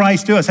 And he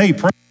writes to us, hey,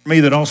 pray for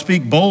me that I'll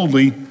speak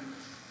boldly.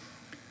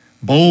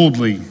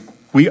 Boldly.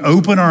 We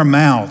open our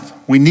mouth.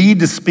 We need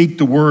to speak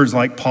the words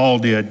like Paul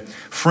did.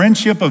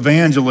 Friendship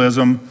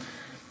evangelism,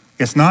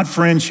 it's not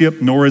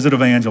friendship, nor is it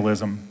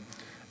evangelism.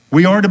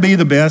 We are to be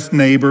the best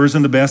neighbors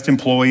and the best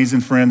employees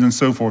and friends and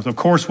so forth. Of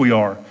course we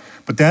are.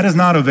 But that is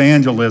not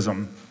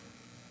evangelism.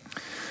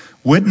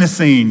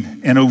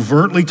 Witnessing and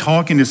overtly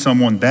talking to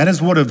someone, that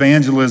is what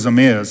evangelism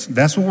is.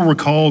 That's what we're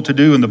called to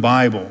do in the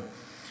Bible.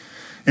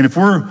 And if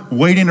we're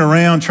waiting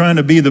around trying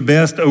to be the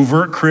best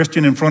overt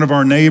Christian in front of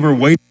our neighbor,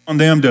 waiting on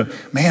them to,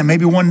 man,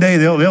 maybe one day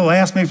they'll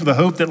ask me for the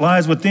hope that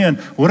lies within.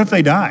 What if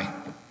they die?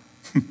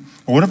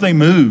 Or what if they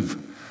move?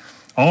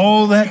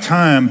 All that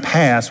time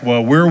passed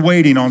while we're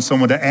waiting on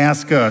someone to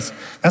ask us.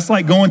 That's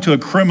like going to a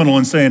criminal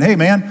and saying, hey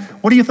man,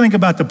 what do you think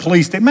about the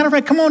police station? Matter of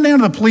fact, come on down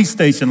to the police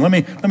station. Let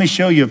me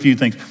show you a few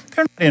things.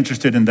 They're not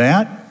interested in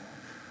that.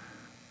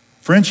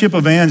 Friendship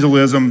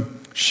evangelism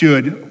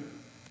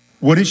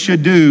what it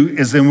should do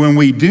is that when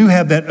we do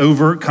have that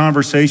overt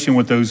conversation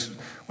with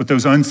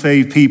those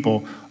unsaved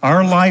people,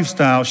 our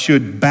lifestyle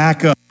should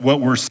back up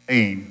what we're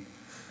saying.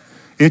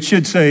 It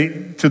should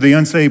say to the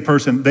unsaved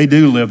person, they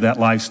do live that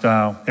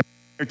lifestyle.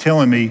 They're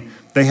telling me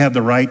they have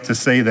the right to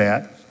say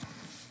that.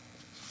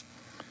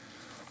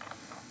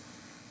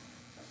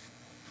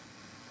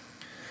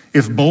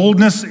 If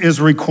boldness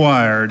is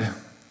required,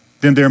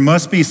 then there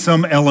must be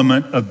some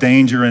element of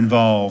danger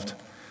involved.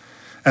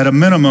 At a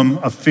minimum,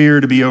 a fear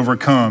to be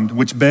overcome,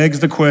 which begs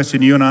the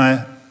question you and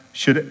I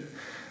should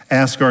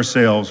ask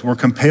ourselves. We're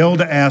compelled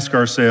to ask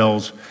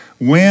ourselves,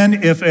 when,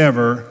 if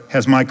ever,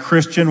 has my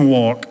Christian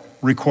walk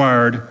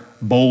required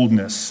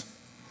boldness?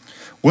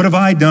 What have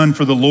I done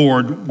for the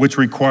Lord which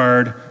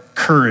required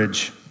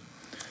courage?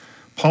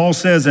 Paul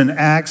says in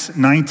Acts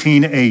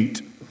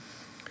 19:8,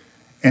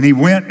 and he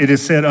went, it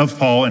is said of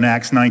Paul in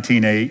Acts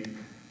 19:8,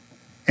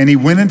 and he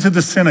went into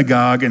the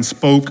synagogue and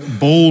spoke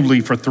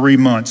boldly for 3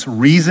 months,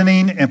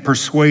 reasoning and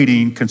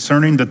persuading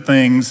concerning the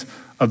things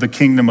of the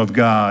kingdom of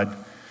God.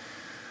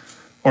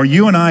 Are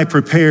you and I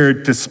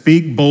prepared to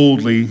speak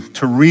boldly,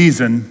 to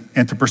reason,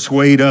 and to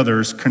persuade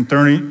others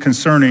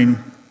concerning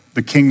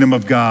the kingdom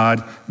of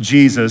God,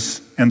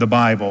 Jesus, and the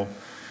Bible?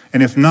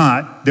 And if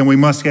not, then we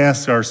must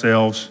ask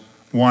ourselves,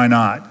 why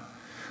not?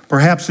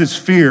 Perhaps it's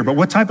fear, but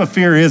what type of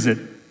fear is it?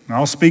 And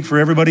I'll speak for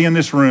everybody in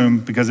this room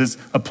because it's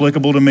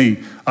applicable to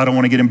me. I don't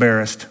want to get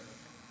embarrassed.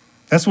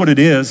 That's what it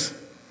is.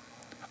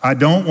 I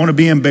don't want to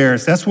be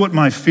embarrassed. That's what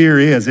my fear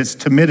is. It's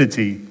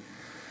timidity.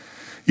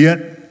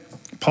 Yet,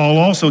 Paul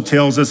also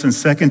tells us in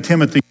 2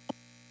 Timothy,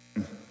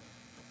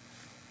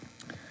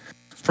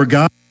 for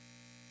God,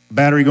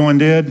 battery going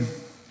dead?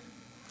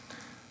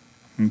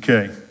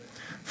 Okay.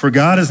 For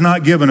God has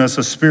not given us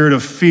a spirit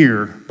of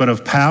fear, but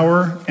of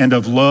power and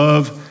of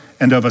love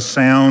and of a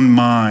sound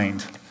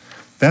mind.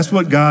 That's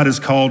what God has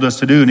called us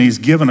to do, and he's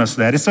given us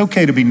that. It's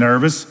okay to be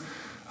nervous.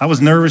 I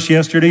was nervous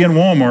yesterday in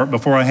Walmart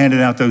before I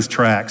handed out those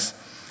tracts.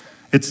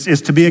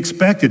 It's to be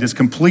expected. It's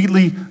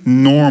completely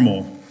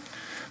normal.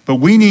 But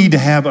we need to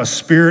have a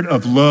spirit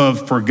of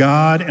love for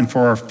God and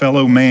for our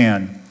fellow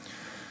man.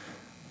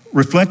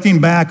 Reflecting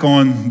back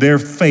on their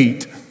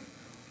fate,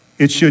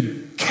 it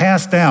should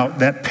cast out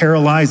that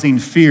paralyzing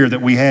fear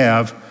that we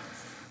have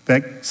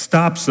that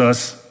stops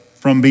us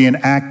from being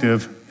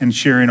active and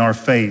sharing our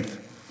faith.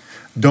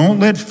 Don't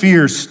let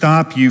fear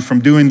stop you from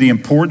doing the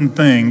important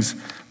things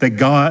that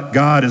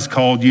God has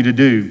called you to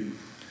do.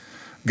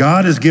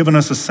 God has given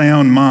us a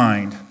sound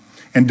mind.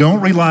 And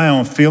don't rely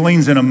on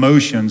feelings and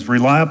emotions.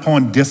 Rely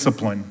upon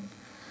discipline.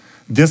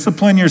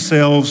 Discipline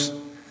yourselves,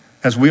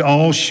 as we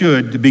all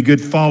should, to be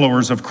good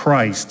followers of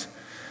Christ.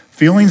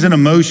 Feelings and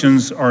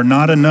emotions are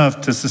not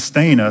enough to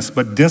sustain us,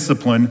 but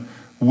discipline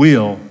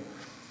will.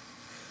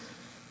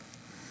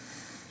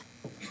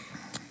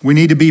 We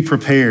need to be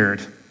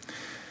prepared.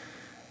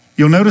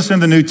 You'll notice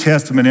in the New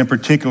Testament in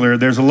particular,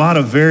 there's a lot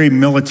of very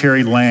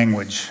militaristic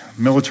language.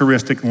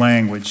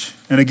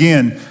 And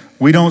again,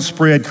 we don't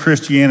spread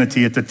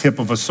Christianity at the tip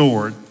of a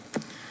sword.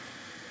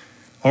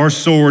 Our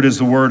sword is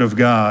the Word of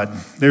God.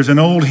 There's an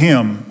old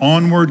hymn,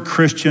 Onward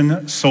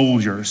Christian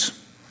Soldiers.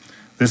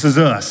 This is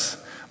us,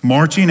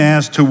 marching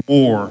as to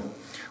war,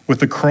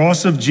 with the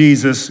cross of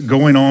Jesus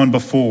going on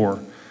before.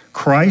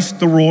 Christ,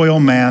 the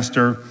royal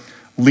master,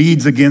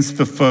 leads against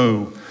the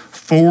foe.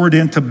 Forward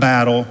into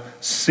battle,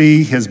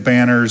 see his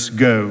banners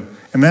go.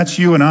 And that's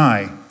you and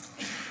I.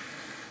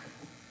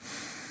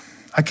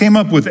 I came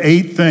up with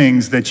 8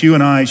 things that you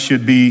and I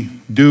should be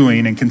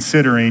doing and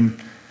considering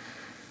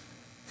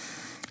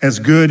as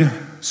good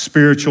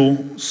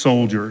spiritual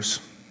soldiers.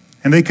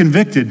 And they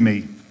convicted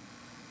me.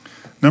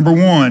 Number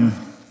 1,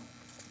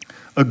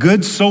 a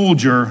good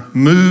soldier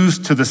moves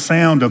to the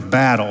sound of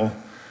battle,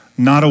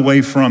 not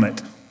away from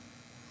it.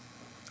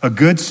 A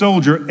good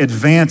soldier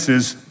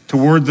advances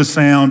toward the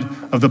sound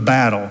of the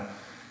battle.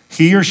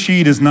 He or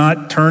she does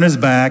not turn his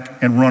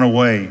back and run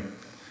away.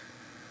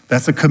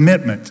 That's a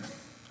commitment.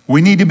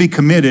 We need to be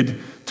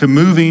committed to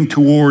moving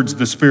towards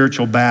the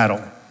spiritual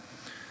battle.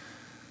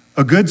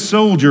 A good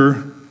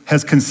soldier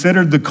has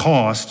considered the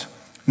cost,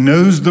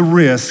 knows the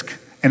risk,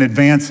 and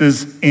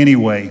advances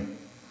anyway.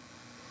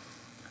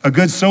 A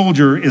good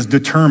soldier is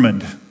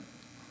determined.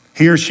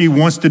 He or she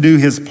wants to do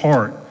his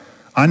part.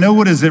 I know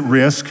what is at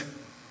risk.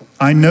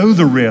 I know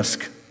the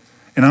risk,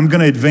 and I'm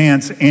going to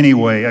advance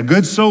anyway. A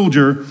good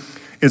soldier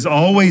is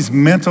always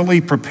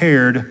mentally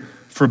prepared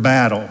for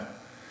battle.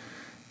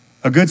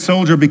 A good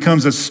soldier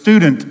becomes a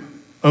student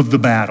of the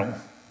battle.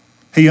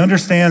 He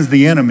understands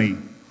the enemy.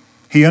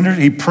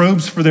 He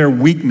probes for their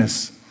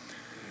weakness.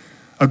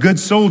 A good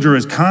soldier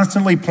is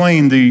constantly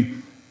playing the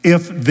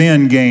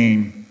if-then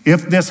game.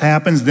 If this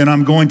happens, then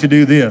I'm going to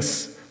do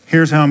this.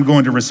 Here's how I'm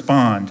going to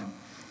respond.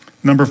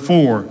 Number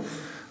 4,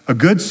 a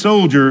good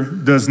soldier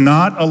does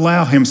not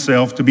allow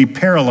himself to be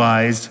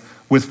paralyzed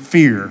with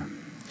fear,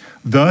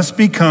 thus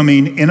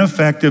becoming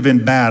ineffective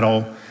in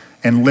battle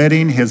and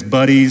letting his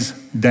buddies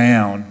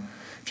down.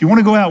 If you want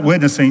to go out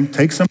witnessing,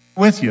 take somebody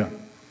with you.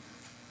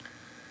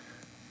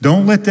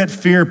 Don't let that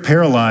fear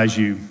paralyze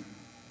you.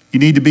 You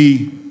need to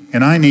be,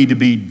 and I need to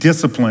be,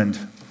 disciplined.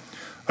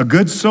 A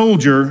good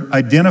soldier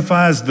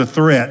identifies the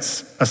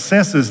threats,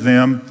 assesses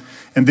them,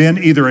 and then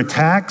either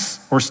attacks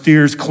or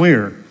steers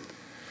clear.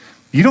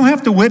 You don't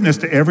have to witness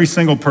to every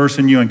single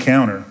person you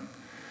encounter.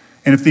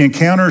 And if the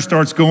encounter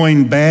starts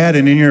going bad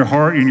and in your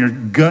heart, in your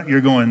gut,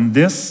 you're going,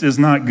 this is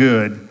not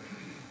good,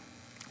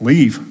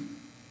 leave.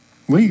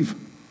 Leave.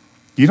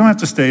 You don't have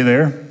to stay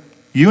there.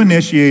 You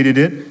initiated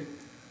it.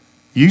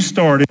 You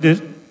started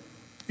it.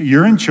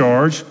 You're in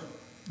charge.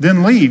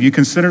 Then leave. You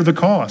consider the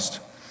cost.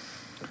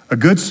 A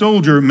good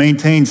soldier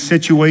maintains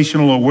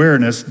situational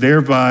awareness,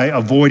 thereby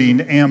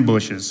avoiding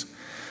ambushes.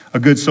 A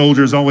good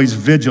soldier is always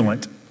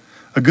vigilant.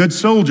 A good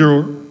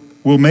soldier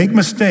will make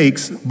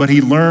mistakes, but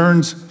he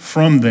learns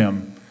from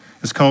them.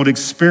 It's called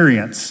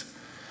experience.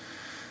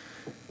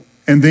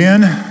 And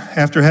then,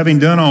 after having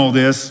done all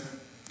this,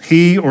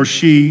 he or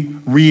she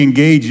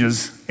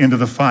re-engages into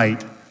the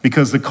fight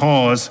because the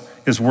cause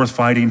is worth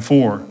fighting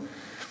for.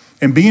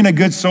 And being a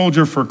good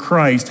soldier for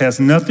Christ has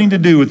nothing to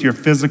do with your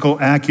physical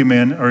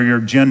acumen or your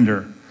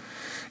gender.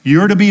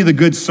 You're to be the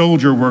good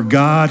soldier where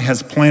God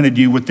has planted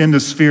you within the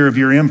sphere of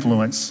your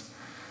influence.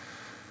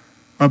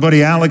 My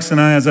buddy Alex and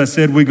I, as I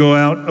said, we go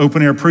out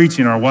open air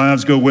preaching. Our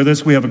wives go with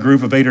us. We have a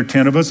group of 8 or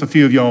 10 of us. A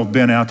few of y'all have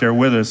been out there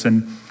with us.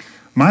 And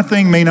my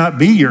thing may not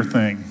be your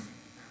thing,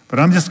 but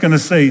I'm just going to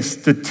say,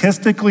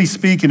 statistically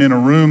speaking, in a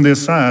room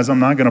this size, I'm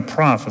not going to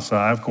prophesy,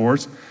 of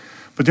course,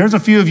 but there's a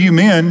few of you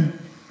men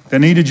that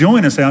need to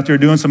join us out there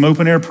doing some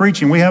open air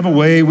preaching. We have a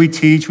way, we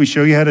teach, we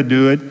show you how to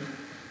do it.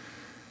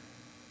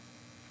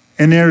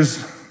 And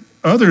there's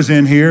others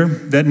in here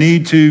that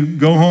need to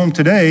go home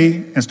today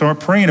and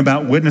start praying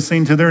about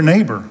witnessing to their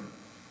neighbor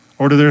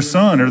or to their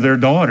son or their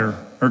daughter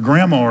or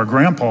grandma or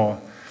grandpa.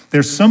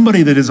 There's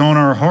somebody that is on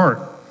our heart.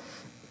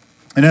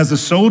 And as a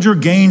soldier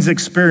gains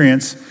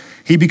experience,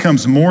 he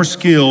becomes more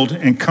skilled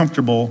and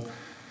comfortable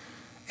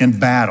in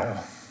battle.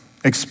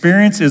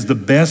 Experience is the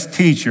best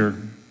teacher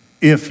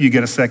if you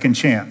get a second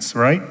chance,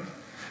 right?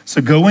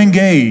 So go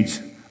engage.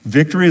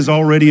 Victory is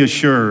already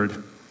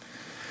assured.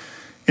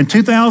 In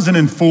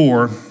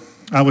 2004,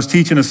 I was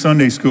teaching a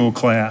Sunday school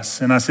class,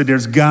 and I said,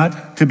 there's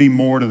got to be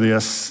more to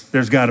this.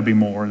 There's got to be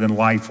more than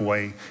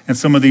Lifeway and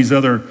some of these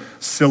other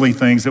silly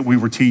things that we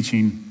were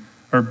teaching,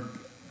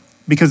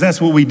 because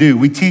that's what we do.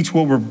 We teach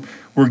what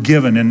we're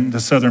given in the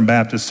Southern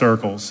Baptist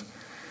circles.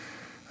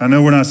 I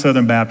know we're not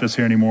Southern Baptists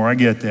here anymore. I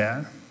get that.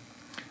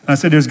 And I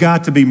said, there's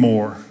got to be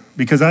more,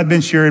 because I'd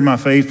been sharing my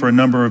faith for a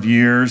number of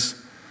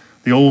years,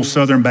 the old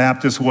Southern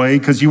Baptist way,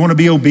 because you want to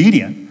be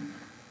obedient.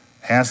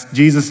 Ask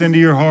Jesus into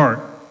your heart.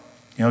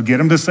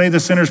 Get him to say the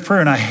sinner's prayer.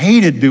 And I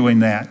hated doing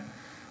that,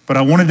 but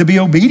I wanted to be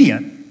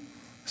obedient.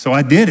 So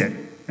I did it,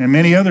 and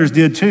many others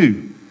did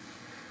too.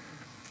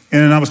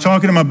 And I was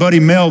talking to my buddy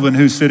Melvin,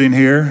 who's sitting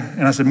here,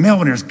 and I said,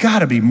 Melvin, there's got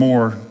to be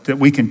more that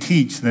we can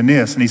teach than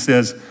this. And he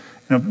says,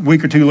 and a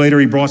week or two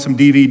later, he brought some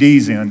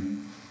DVDs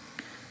in.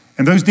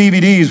 And those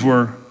DVDs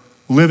were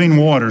Living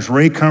Waters,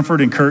 Ray Comfort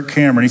and Kirk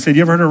Cameron. He said,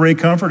 you ever heard of Ray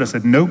Comfort? I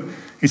said, nope.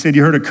 He said,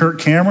 you heard of Kirk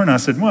Cameron? I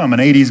said, well, I'm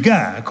an 80s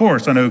guy. Of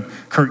course I know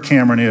Kirk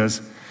Cameron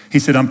is. He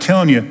said, I'm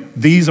telling you,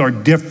 these are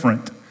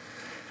different.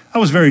 I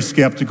was very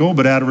skeptical,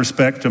 but out of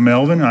respect to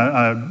Melvin,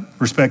 I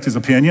respect his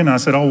opinion. I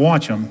said, I'll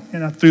watch them.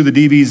 And I threw the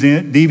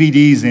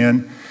DVDs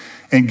in,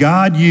 and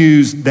God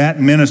used that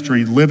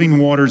ministry, Living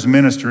Waters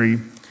ministry,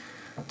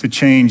 to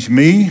change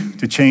me,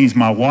 to change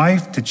my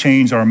wife, to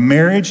change our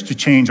marriage, to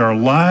change our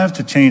lives,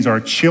 to change our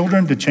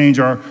children, to change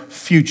our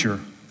future.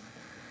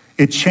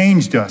 It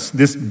changed us,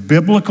 this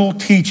biblical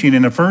teaching.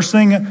 And the first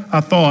thing I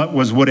thought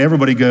was what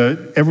everybody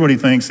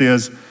thinks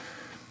is,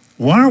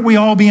 why aren't we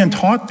all being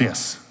taught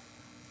this?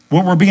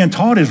 What we're being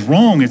taught is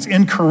wrong. It's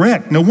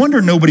incorrect. No wonder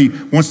nobody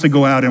wants to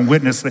go out and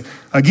witness.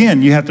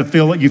 Again, you have to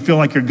feel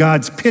like you're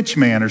God's pitch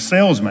man or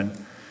salesman.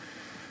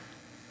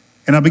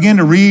 And I began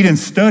to read and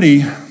study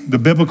the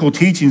biblical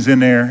teachings in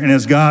there. And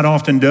as God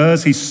often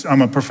does,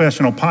 I'm a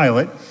professional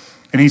pilot,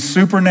 and he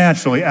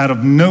supernaturally, out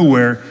of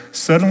nowhere,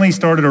 suddenly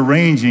started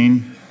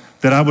arranging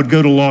that I would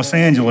go to Los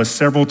Angeles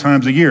several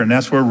times a year. And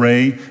that's where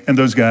Ray and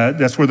those guys,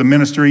 that's where the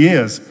ministry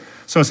is.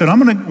 So I said,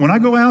 when I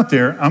go out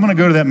there, I'm going to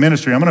go to that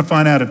ministry. I'm going to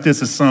find out if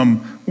this is some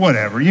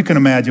whatever. You can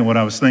imagine what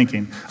I was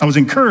thinking. I was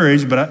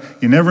encouraged, but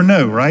you never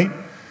know, right?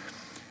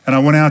 And I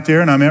went out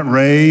there and I met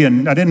Ray,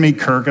 and I didn't meet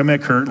Kirk. I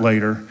met Kurt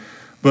later.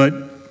 But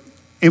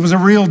it was a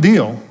real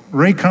deal.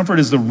 Ray Comfort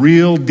is the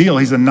real deal.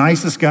 He's the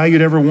nicest guy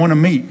you'd ever want to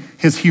meet.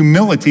 His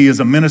humility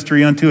is a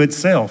ministry unto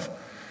itself.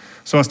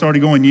 So I started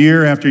going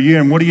year after year,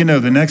 and what do you know?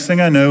 The next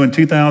thing I know, in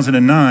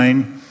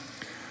 2009,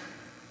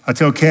 I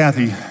tell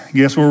Kathy,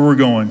 guess where we're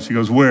going? She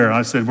goes, where?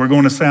 I said, we're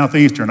going to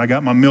Southeastern. I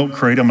got my milk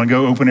crate. I'm going to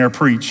go open air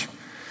preach.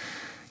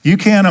 You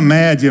can't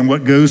imagine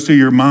what goes through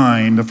your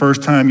mind the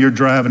first time you're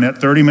driving that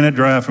 30-minute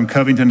drive from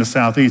Covington to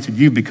Southeastern.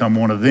 You've become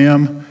one of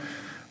them.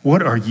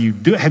 What are you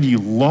doing? Have you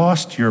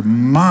lost your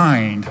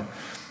mind?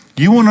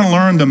 You want to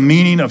learn the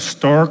meaning of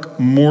stark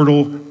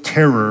mortal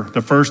terror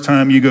the first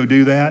time you go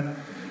do that?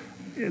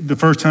 The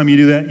first time you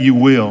do that, you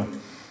will.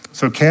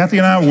 So Kathy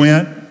and I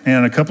went,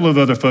 and a couple of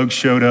other folks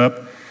showed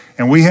up.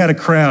 And we had a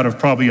crowd of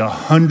probably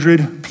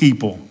 100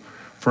 people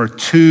for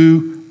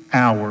 2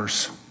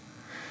 hours.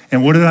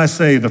 And what did I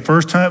say? The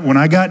first time, when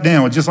I got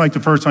down, just like the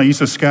first time I used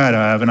to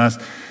skydive,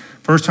 and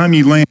first time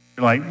you land,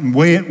 you're like,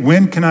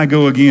 when can I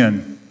go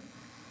again?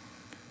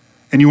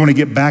 And you want to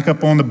get back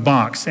up on the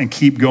box and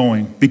keep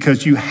going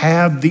because you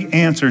have the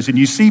answers. And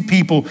you see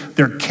people,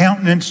 their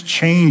countenance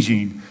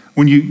changing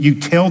when you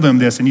tell them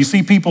this. And you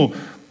see people,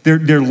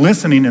 they're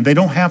listening and they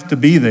don't have to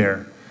be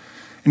there.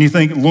 And you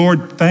think,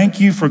 Lord, thank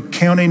you for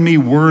counting me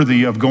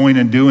worthy of going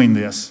and doing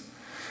this.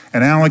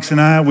 And Alex and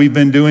I, we've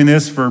been doing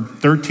this for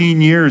 13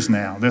 years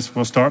now. This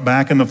will start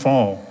back in the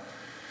fall.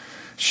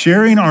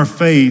 Sharing our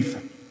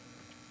faith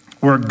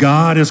where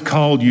God has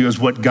called you is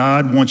what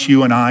God wants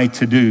you and I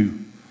to do.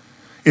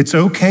 It's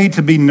okay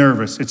to be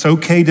nervous. It's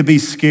okay to be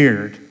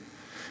scared.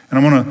 And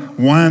I want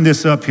to wind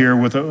this up here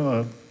with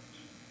a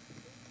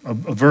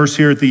verse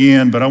here at the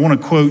end, but I want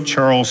to quote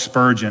Charles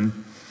Spurgeon.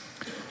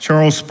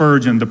 Charles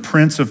Spurgeon, the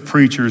Prince of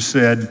Preachers,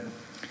 said,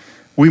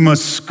 "We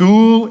must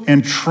school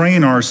and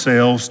train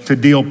ourselves to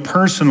deal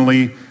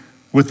personally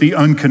with the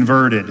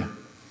unconverted.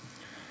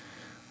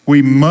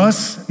 We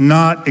must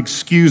not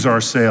excuse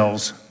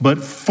ourselves,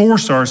 but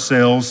force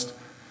ourselves,"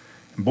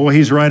 and boy,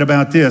 he's right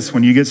about this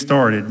when you get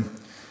started,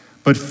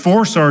 "but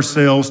force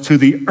ourselves to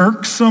the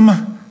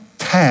irksome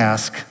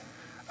task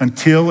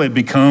until it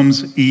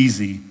becomes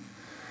easy."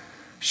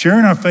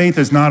 Sharing our faith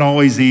is not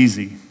always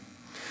easy.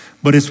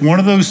 But it's one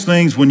of those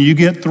things when you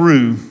get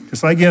through,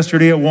 just like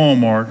yesterday at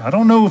Walmart. I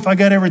don't know if I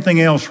got everything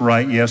else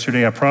right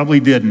yesterday. I probably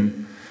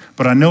didn't.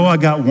 But I know I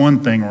got one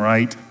thing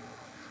right.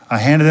 I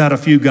handed out a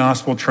few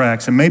gospel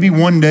tracts. And maybe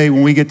one day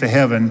when we get to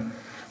heaven,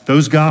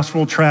 those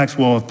gospel tracts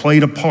will have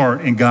played a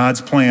part in God's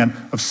plan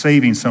of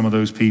saving some of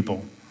those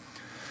people.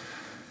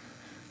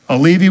 I'll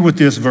leave you with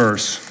this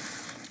verse.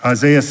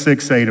 Isaiah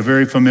 6:8, a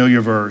very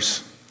familiar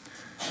verse.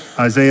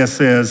 Isaiah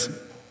says,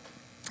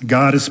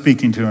 God is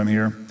speaking to him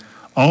here.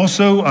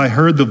 "Also, I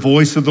heard the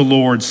voice of the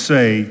Lord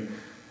say,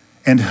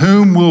 'And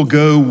whom will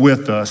go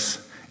with us?'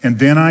 And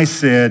then I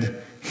said,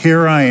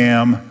 'Here I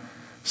am,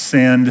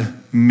 send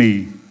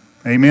me.'"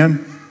 Amen?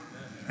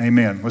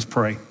 Amen. Let's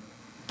pray.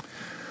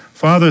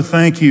 Father,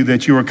 thank you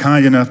that you are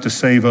kind enough to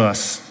save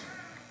us.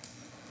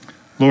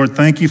 Lord,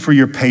 thank you for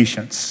your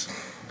patience.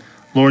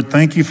 Lord,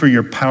 thank you for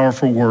your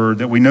powerful word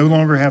that we no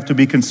longer have to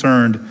be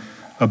concerned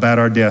about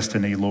our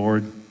destiny,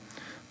 Lord.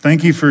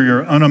 Thank you for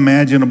your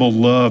unimaginable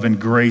love and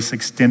grace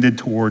extended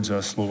towards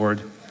us,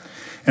 Lord.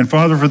 And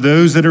Father, for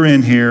those that are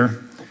in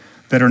here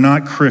that are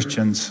not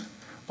Christians,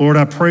 Lord,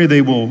 I pray they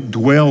will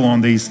dwell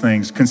on these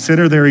things,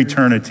 consider their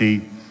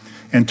eternity,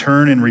 and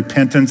turn in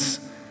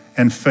repentance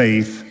and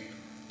faith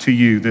to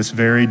you this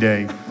very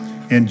day.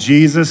 In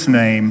Jesus'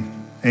 name,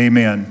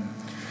 amen.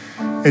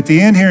 At the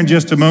end here in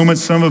just a moment,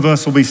 some of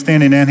us will be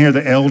standing down here,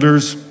 the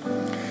elders.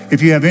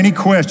 If you have any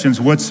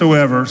questions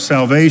whatsoever,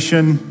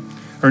 salvation,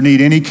 or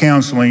need any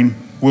counseling,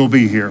 we'll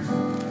be here.